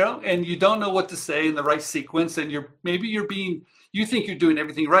 And you don't know what to say in the right sequence, and you think you're doing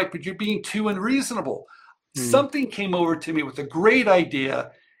everything right, but you're being too unreasonable. Something came over to me with a great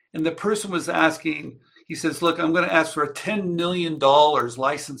idea, And the person was asking, he says, look, I'm going to ask for a $10 million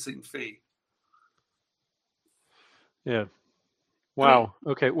licensing fee. Yeah. Wow.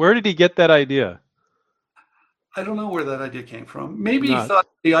 Okay. Where did he get that idea? I don't know where that idea came from. Maybe he Nuts. thought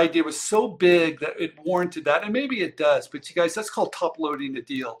the idea was so big that it warranted that. And maybe it does. But you guys, that's called top loading the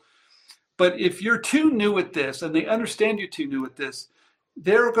deal. But if you're too new at this and they understand you're too new at this,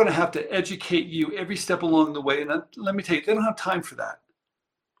 they're going to have to educate you every step along the way. And let me tell you, they don't have time for that.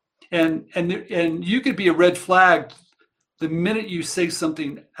 And you could be a red flag the minute you say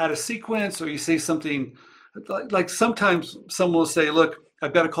something out of sequence, or you say something like sometimes someone will say, look,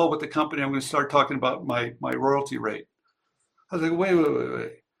 I've got a call with the company. I'm going to start talking about my royalty rate. I was like,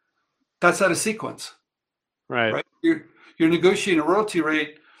 wait. That's out of sequence. Right. You're negotiating a royalty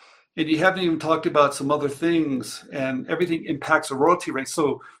rate and you haven't even talked about some other things, and everything impacts a royalty rate.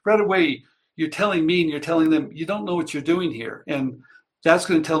 So right away, you're telling me and you're telling them, you don't know what you're doing here. And that's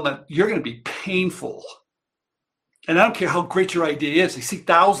going to tell them that you're going to be painful. And I don't care how great your idea is. They see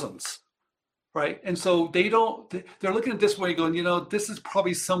thousands, right? And so they're looking at this way going, this is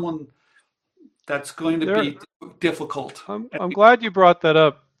probably someone that's going to be difficult. I'm glad you brought that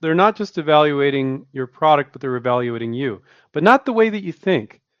up. They're not just evaluating your product, but they're evaluating you, but not the way that you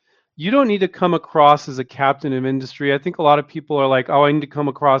think. You don't need to come across as a captain of industry. I think a lot of people are like, oh, I need to come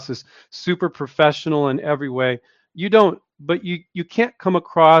across as super professional in every way. You don't, but you can't come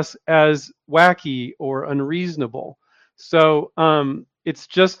across as wacky or unreasonable. So it's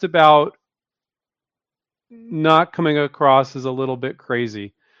just about not coming across as a little bit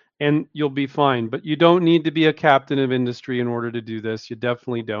crazy, and you'll be fine. But you don't need to be a captain of industry in order to do this. You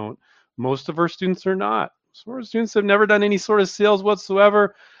definitely don't. Most of our students are not. Some of our students have never done any sort of sales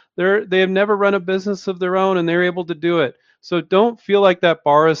whatsoever. They have never run a business of their own, and they're able to do it. So don't feel like that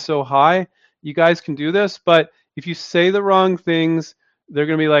bar is so high. You guys can do this, but if you say the wrong things, they're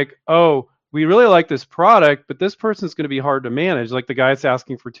going to be like, oh, we really like this product, but this person's going to be hard to manage. Like the guy that's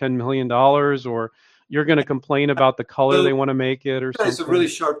asking for $10 million, or you're going to complain about the color they want to make it or something. He's a really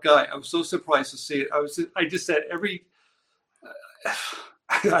sharp guy. I was so surprised to see it. I just said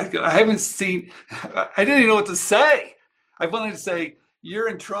I haven't seen, I didn't even know what to say. I wanted to say, you're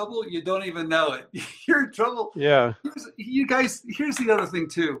in trouble. You don't even know it. You're in trouble. Yeah. You guys, here's the other thing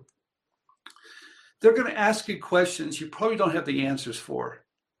too. They're going to ask you questions you probably don't have the answers for,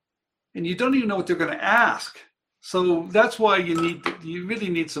 and you don't even know what they're going to ask. So that's why you really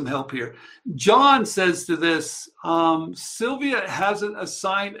need some help here. John says to this, Sylvia hasn't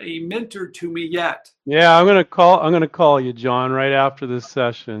assigned a mentor to me yet. Yeah, I'm gonna call you, John, right after this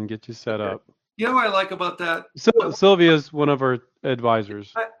session, get you set up. You know what I like about that? Sylvia's one of our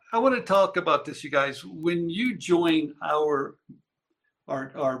advisors. I want to talk about this, you guys. When you join our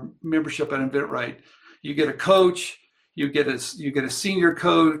membership at InventRight, you get a coach, you get a senior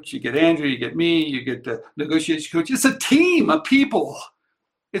coach, you get Andrew, you get me, you get the negotiation coach. It's a team of people.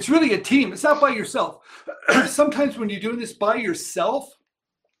 It's really a team. It's not by yourself. Sometimes when you're doing this by yourself,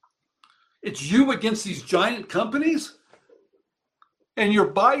 it's you against these giant companies, and you're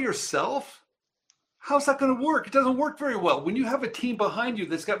by yourself. How's that going to work? It doesn't work very well. When you have a team behind you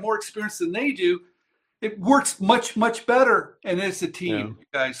that's got more experience than they do, it works much, much better. And it's a team,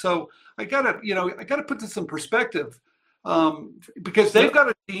 guys. So I gotta put this in perspective, because they've got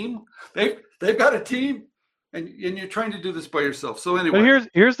a team. They've got a team, and you're trying to do this by yourself. So anyway, but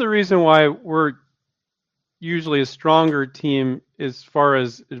here's the reason why we're usually a stronger team as far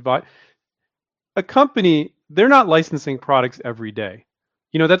as advice. A company, they're not licensing products every day.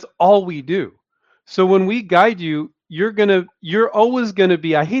 That's all we do. So when we guide you, you're always gonna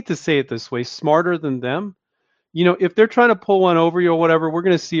be, I hate to say it this way, smarter than them. If they're trying to pull one over you or whatever, we're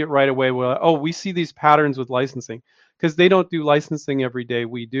gonna see it right away. We see these patterns with licensing, because they don't do licensing every day.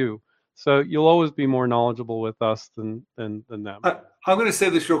 We do. So you'll always be more knowledgeable with us than them. I'm going to say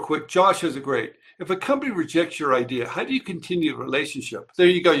this real quick. Josh has a great. If a company rejects your idea, how do you continue the relationship? There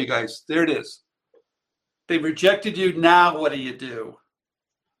you go, you guys. There it is. They rejected you. Now what do you do?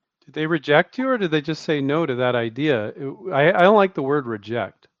 Did they reject you, or did they just say no to that idea? I don't like the word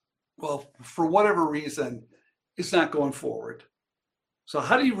reject. Well, for whatever reason, it's not going forward. So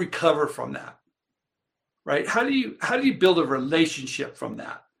how do you recover from that? Right? How do you build a relationship from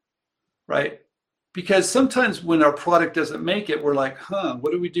that? Right? Because sometimes when our product doesn't make it, we're like,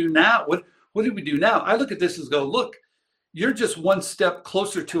 what do we do now? What do we do now? I look at this and go, look, you're just one step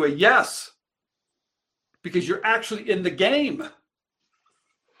closer to a yes, because you're actually in the game.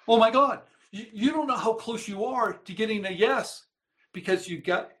 Oh my God, you don't know how close you are to getting a yes, because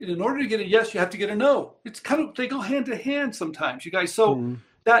in order to get a yes, you have to get a no. It's they go hand to hand sometimes, you guys. So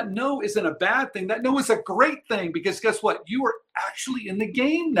that no isn't a bad thing. That no is a great thing, because guess what? You are actually in the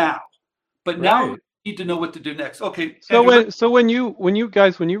game now. But now you need to know what to do next. Okay. So Andrew, when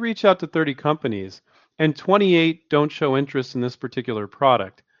you reach out to 30 companies and 28 don't show interest in this particular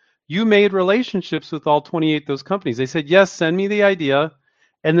product, you made relationships with all 28 of those companies. They said, yes, send me the idea.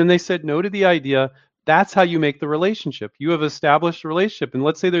 And then they said no to the idea. That's how you make the relationship. You have established a relationship. And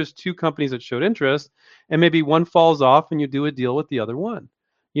let's say there's 2 companies that showed interest, and maybe one falls off and you do a deal with the other one.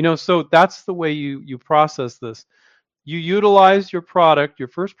 So that's the way you process this. You utilize your product, your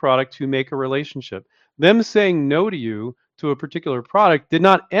first product, to make a relationship. Them saying no to you to a particular product did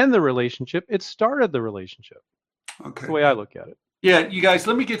not end the relationship. It started the relationship. okay. That's the way I look at it. Yeah, you guys,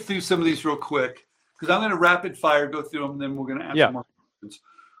 let me get through some of these real quick, because I'm going to rapid fire go through them, and then we're going to answer more questions.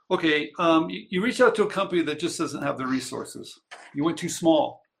 Okay, you reach out to a company that just doesn't have the resources. You went too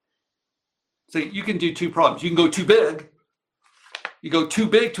small. So you can do 2 problems. You can go too big. You go too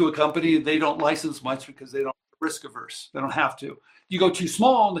big to a company, they don't license much because they don't risk averse. They don't have to. You go too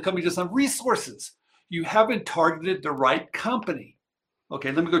small, and the company doesn't have resources. You haven't targeted the right company.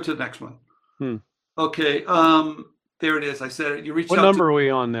 Okay, let me go to the next one. Okay, there it is. I said it. You reach out. What number are we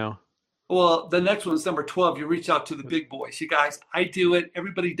on now? Well, the next one is number 12. You reach out to the big boys. You guys, I do it.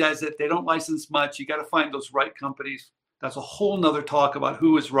 Everybody does it. They don't license much. You got to find those right companies. That's a whole nother talk about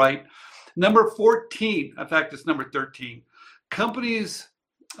who is right. Number 14. In fact, it's number 13. Companies.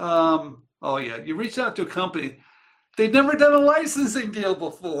 You reach out to a company. They've never done a licensing deal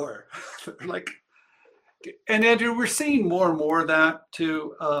before. And Andrew, we're seeing more and more of that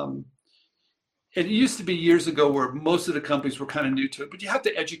too. It used to be years ago where most of the companies were kind of new to it, but you have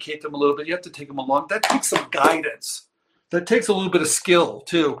to educate them a little bit. You have to take them along. That takes some guidance. That takes a little bit of skill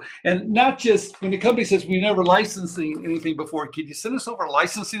too. And not just when the company says, we never licensing anything before, can you send us over a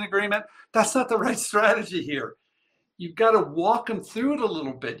licensing agreement? That's not the right strategy here. You've got to walk them through it a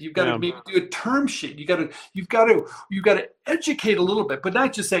little bit. You've got to maybe do a term sheet. You've got to educate a little bit, but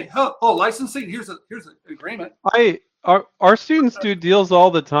not just say, oh, licensing, here's an agreement. Our students do deals all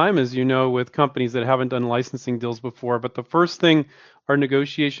the time, as you know, with companies that haven't done licensing deals before. But the first thing our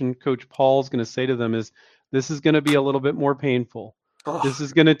negotiation coach Paul is going to say to them is, this is going to be a little bit more painful. Oh. This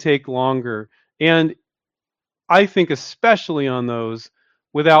is going to take longer. And I think especially on those,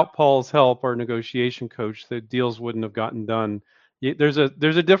 without Paul's help, our negotiation coach, the deals wouldn't have gotten done. There's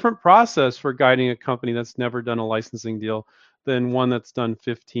a different process for guiding a company that's never done a licensing deal than one that's done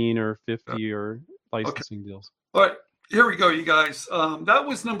 15 or 50 or licensing deals. All right. Here we go, you guys. That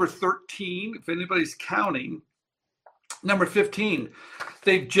was number 13, if anybody's counting. Number 15.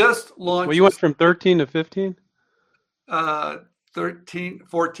 They've just launched. Well, you went from 13 to 15?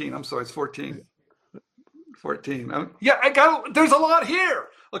 14. I'm sorry, it's 14. 14. There's a lot here.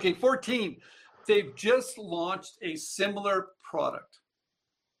 Okay, 14. They've just launched a similar product.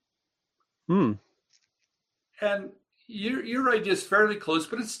 And your idea is fairly close,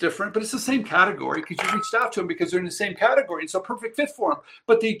 but it's different. But it's the same category because you reached out to them because they're in the same category. It's a perfect fit for them.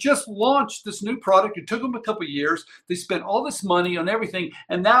 But they just launched this new product. It took them a couple of years. They spent all this money on everything.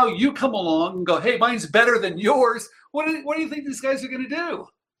 And now you come along and go, hey, mine's better than yours. What do you think these guys are going to do?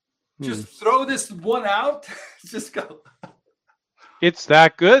 Just throw this one out? Just go. It's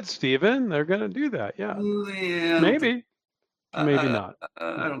that good, Stephen. They're going to do that. Yeah. Maybe. Maybe not.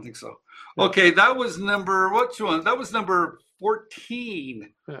 I don't think so. Okay, that was number, which one? That was number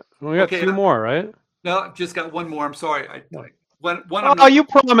 14. Yeah. We got 2 more, right? No, just got 1 more. I'm sorry. You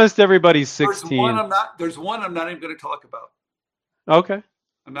promised everybody 16. There's one I'm not even going to talk about. Okay.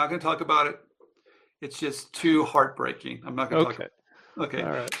 I'm not going to talk about it. It's just too heartbreaking. I'm not going to talk about it. Okay.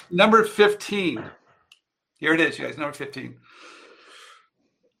 All right. Number 15. Here it is, you guys. Number 15.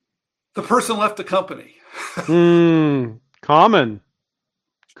 The person left the company. Common.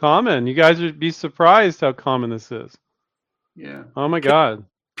 You guys would be surprised how common this is. Yeah. Oh my God.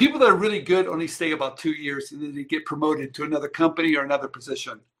 People that are really good only stay about 2 years and then they get promoted to another company or another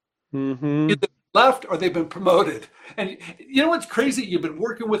position. Either left or they've been promoted. And you know what's crazy? You've been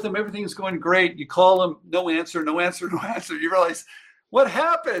working with them. Everything's going great. You call them, no answer. You realize what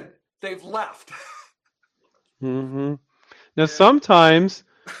happened? They've left. Now, sometimes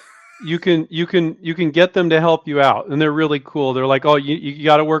you can get them to help you out, and they're really cool. They're like, oh, you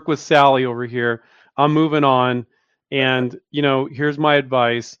got to work with Sally over here. I'm moving on, and here's my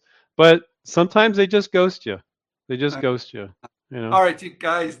advice. But sometimes they just ghost you. Ghost you. All right, you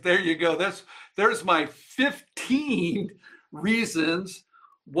guys, there you go. There's my 15 reasons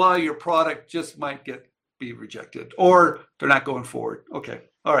why your product just might be rejected or they're not going forward. Okay.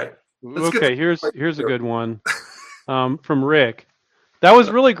 All right. Here's a good one from Rick. That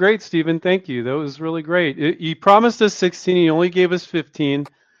was really great, Stephen. Thank you. That was really great. He promised us 16. He only gave us 15,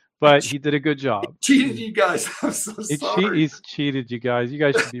 but he did a good job. Cheated you guys. I'm so sorry. He's cheated you guys. You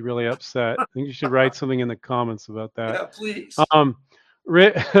guys should be really upset. I think you should write something in the comments about that. Yeah, please.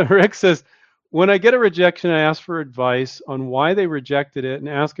 Rick says, when I get a rejection, I ask for advice on why they rejected it and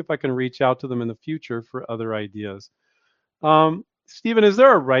ask if I can reach out to them in the future for other ideas. Stephen, is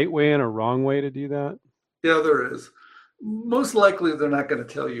there a right way and a wrong way to do that? Yeah, there is. Most likely, they're not going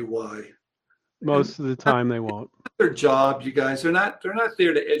to tell you why. Most of the time, they won't. Their job, you guys. They're not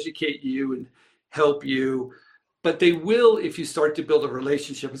there to educate you and help you, but they will if you start to build a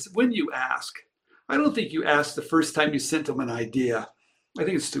relationship. It's when you ask. I don't think you ask the first time you sent them an idea. I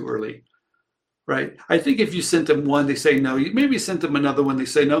think it's too early, right? I think if you sent them one, they say no. Maybe you sent them another one, they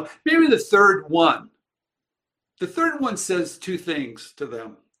say no. Maybe the third one says two things to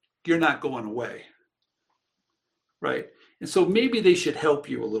them. You're not going away. Right. And so maybe they should help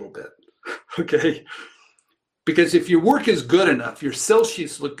you a little bit. Okay. Because if your work is good enough, your sell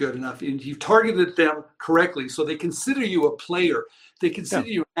sheets look good enough, and you've targeted them correctly, so they consider you a player, they consider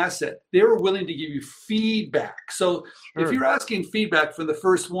you an asset, they're willing to give you feedback. So if you're asking feedback for the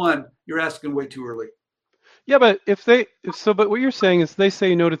first one, you're asking way too early. Yeah, but but what you're saying is they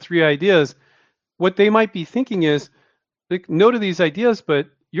say no to 3 ideas. What they might be thinking is, like, no to these ideas, but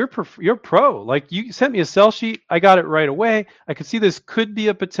you're pro. Like, you sent me a sell sheet, I got it right away. I could see this could be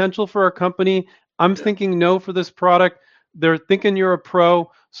a potential for our company. I'm thinking no for this product. They're thinking you're a pro.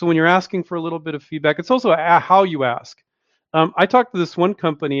 So when you're asking for a little bit of feedback, it's also how you ask. I talked to this one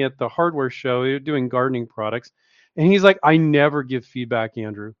company at the hardware show. They're doing gardening products, and he's like, I never give feedback,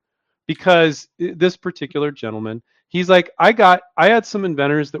 Andrew, because this particular gentleman, he's like, I had some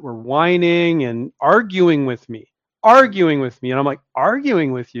inventors that were whining and arguing with me. And I'm like,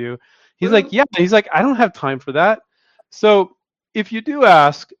 arguing with you? He's like, yeah. He's like, I don't have time for that. So if you do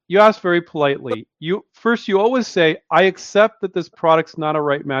ask, you ask very politely. You always say, I accept that this product's not a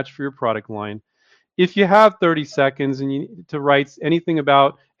right match for your product line. If you have 30 seconds and you need to write anything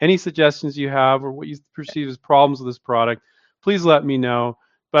about any suggestions you have or what you perceive as problems with this product, please let me know.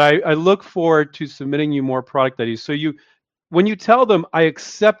 But I look forward to submitting you more product ideas. So when you tell them, I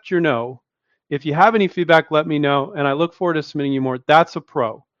accept your no, if you have any feedback, let me know, and I look forward to submitting you more. That's a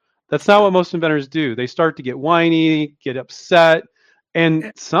pro. That's not what most inventors do. They start to get whiny, get upset,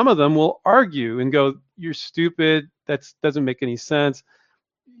 and some of them will argue and go, you're stupid. That doesn't make any sense.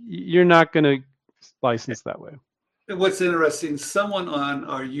 You're not going to license that way. What's interesting, someone on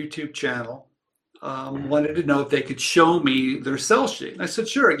our YouTube channel wanted to know if they could show me their sell sheet. And I said,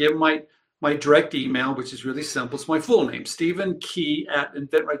 sure. I gave them my direct email, which is really simple. It's my full name, Stephen Key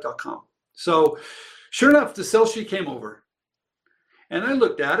 @inventright.com. So sure enough, the sell sheet came over, and I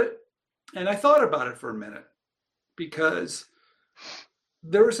looked at it and I thought about it for a minute, because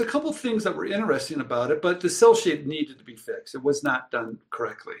there was a couple things that were interesting about it, but the sell sheet needed to be fixed. It was not done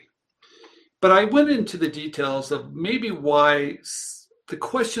correctly. But I went into the details of maybe why the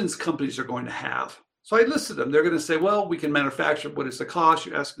questions companies are going to have. So I listed them. They're going to say, well, we can manufacture. What is the cost?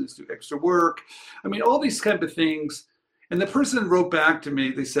 You're asking us to do extra work. I mean, all these kind of things. And the person wrote back to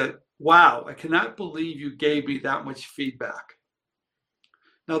me. They said, wow, I cannot believe you gave me that much feedback.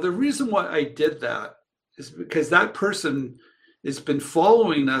 Now, the reason why I did that is because that person has been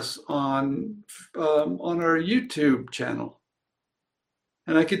following us on our YouTube channel.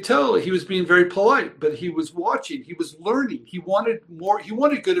 And I could tell he was being very polite, but he was watching, he was learning, he wanted more, he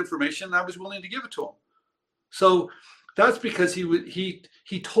wanted good information, and I was willing to give it to him. So that's because he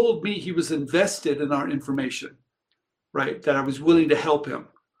told me he was invested in our information, right? That I was willing to help him.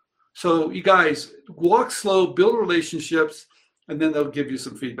 So you guys, walk slow, build relationships, and then they'll give you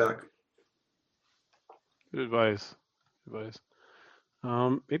some feedback. Good advice.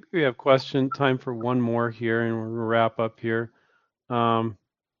 Maybe we have time for one more here, and we're going to wrap up here.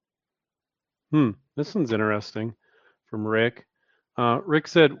 This one's interesting, from Rick. Rick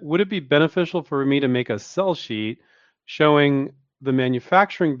said, would it be beneficial for me to make a sell sheet showing the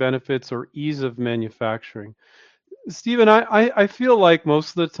manufacturing benefits or ease of manufacturing? Stephen, I feel like most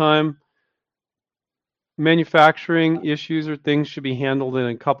of the time manufacturing issues or things should be handled in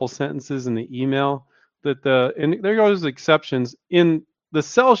a couple sentences in the email. And there goes exceptions. In the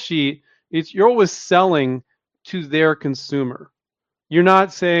sell sheet, you're always selling to their consumer. You're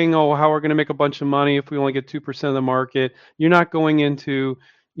not saying, oh, how we're going to make a bunch of money if we only get 2% of the market. You're not going into,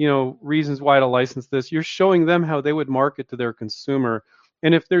 reasons why to license this. You're showing them how they would market to their consumer.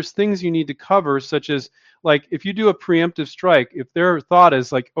 And if there's things you need to cover, such as, like, if you do a preemptive strike, if their thought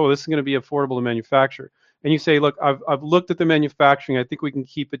is like, oh, this is going to be affordable to manufacture, and you say, look, I've looked at the manufacturing, I think we can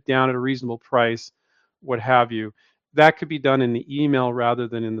keep it down at a reasonable price, what have you. that could be done in the email rather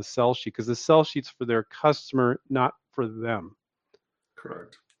than in the sell sheet, because the sell sheet's for their customer, not for them.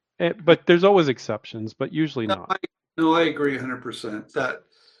 Correct. But there's always exceptions, but usually No, not. I agree 100% that,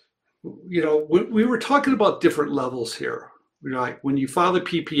 we were talking about different levels here. Right? When you file the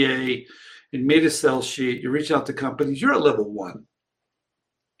PPA and made a sell sheet, you reach out to companies, you're at level 1.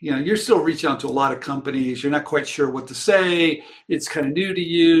 You're still reaching out to a lot of companies. You're not quite sure what to say. It's kind of new to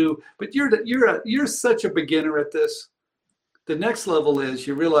you, but you're such a beginner at this. The next level is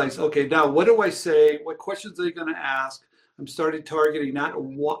you realize, okay, now what do I say? What questions are they going to ask? I'm starting targeting not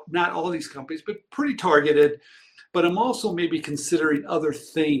all these companies, but pretty targeted. But I'm also maybe considering other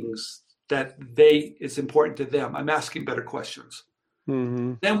things that it's important to them. I'm asking better questions.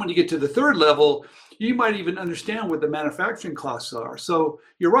 Mm-hmm. Then when you get to the third level, you might even understand what the manufacturing costs are. So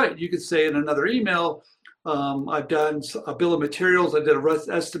you're right. You could say in another email, I've done a bill of materials, I did a rough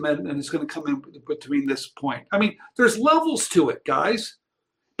estimate, and it's going to come in between this point. I mean, there's levels to it, guys.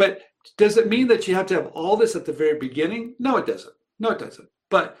 But does it mean that you have to have all this at the very beginning? No, it doesn't. No, it doesn't.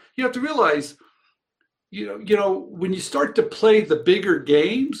 But you have to realize, when you start to play the bigger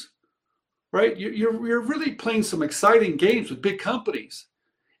games, right, you're really playing some exciting games with big companies.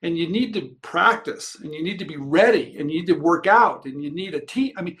 And you need to practice, and you need to be ready, and you need to work out, and you need a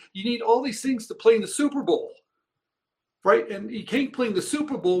team. I mean, you need all these things to play in the Super Bowl, right? And you can't play in the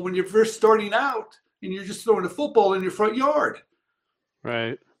Super Bowl when you're first starting out and you're just throwing a football in your front yard.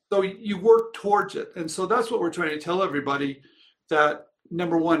 Right. So you work towards it. And so that's what we're trying to tell everybody, that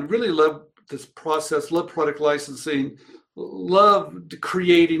number one, really love this process, love product licensing, love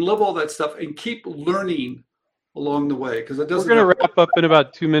creating, love all that stuff, and keep learning along the way, because it doesn't. We're going to wrap up in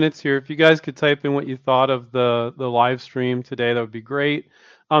about 2 minutes here. If you guys could type in what you thought of the live stream today, that would be great.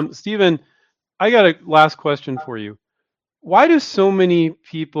 Stephen, I got a last question for you. Why do so many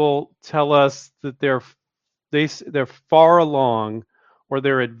people tell us that they're far along or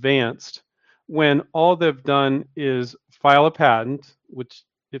they're advanced when all they've done is file a patent, which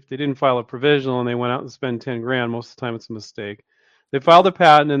if they didn't file a provisional and they went out and spent 10 grand, most of the time it's a mistake. They filed a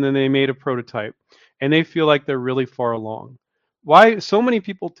patent and then they made a prototype, and they feel like they're really far along. Why so many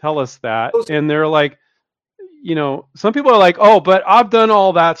people tell us that, and they're like, some people are like, oh, but I've done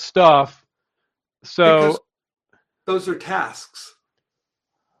all that stuff. So because those are tasks.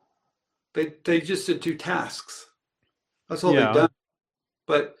 They just did 2 tasks. That's all they've done.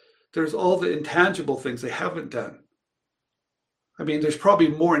 But there's all the intangible things they haven't done. I mean, there's probably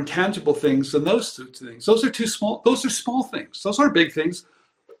more intangible things than those 2 things. Those are small. Those are small things. Those aren't big things.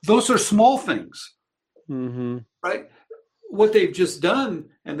 Those are small things. Mm-hmm. Right? What they've just done,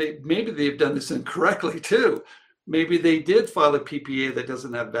 and maybe they've done this incorrectly too. Maybe they did file a PPA that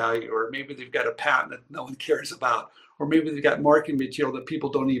doesn't have value, or maybe they've got a patent that no one cares about, or maybe they've got marketing material that people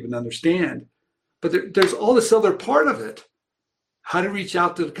don't even understand. But there's all this other part of it. How to reach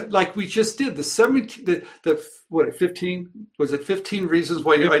out to, like we just did, the 17, what, 15? Was it 15 reasons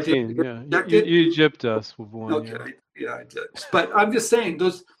why your idea? Yeah, you gypped us with one. Okay, yeah, I did. But I'm just saying,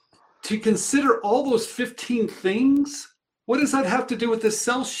 to consider all those 15 things, what does that have to do with the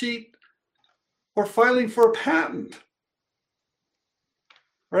sell sheet or filing for a patent?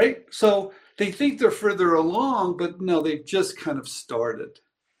 Right? So they think they're further along, but no, they've just kind of started.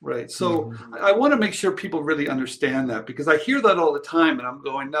 Right. So I want to make sure people really understand that, because I hear that all the time and I'm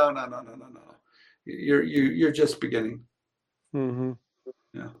going, no. You're just beginning. Mm-hmm.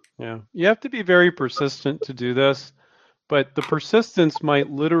 Yeah. Yeah. You have to be very persistent to do this, but the persistence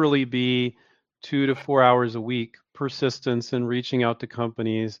might literally be 2 to 4 hours a week persistence in reaching out to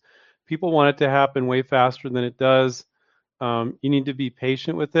companies. People want it to happen way faster than it does. You need to be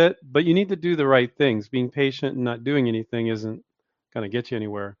patient with it, but you need to do the right things. Being patient and not doing anything isn't going to get you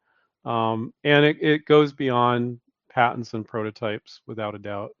anywhere. And it goes beyond patents and prototypes without a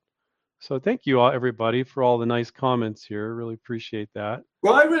doubt. So thank you all, everybody, for all the nice comments here. Really appreciate that.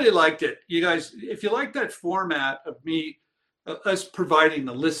 Well, I really liked it. You guys, if you like that format of me, us providing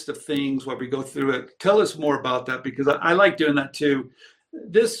a list of things while we go through it, tell us more about that, because I like doing that too.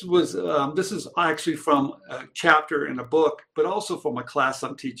 This is actually from a chapter in a book, but also from a class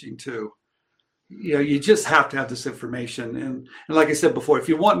I'm teaching too. You just have to have this information. And like I said before, if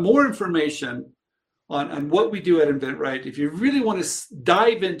you want more information on what we do at InventRight, if you really want to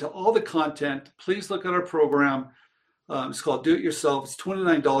dive into all the content, please look at our program. It's called Do It Yourself. It's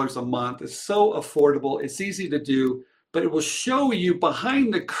 $29 a month. It's so affordable. It's easy to do, but it will show you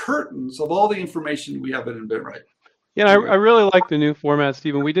behind the curtains of all the information we have at InventRight. Yeah, I really like the new format,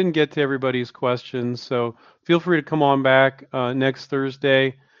 Stephen. We didn't get to everybody's questions, so feel free to come on back next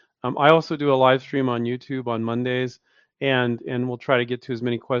Thursday. I also do a live stream on YouTube on Mondays, and we'll try to get to as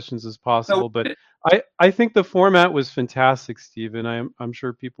many questions as No, possible. But I think the format was fantastic, Stephen. I'm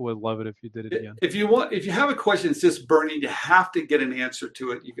sure people would love it if you did it again. if you have a question that's just burning, you have to get an answer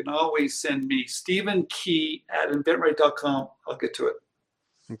to it. You can always send me StephenKey@inventright.com. I'll get to it.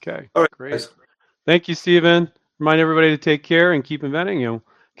 Okay, All right, great. guys. Thank you, Stephen. Remind everybody to take care and keep inventing.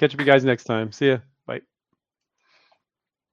 Catch up you guys next time. See ya.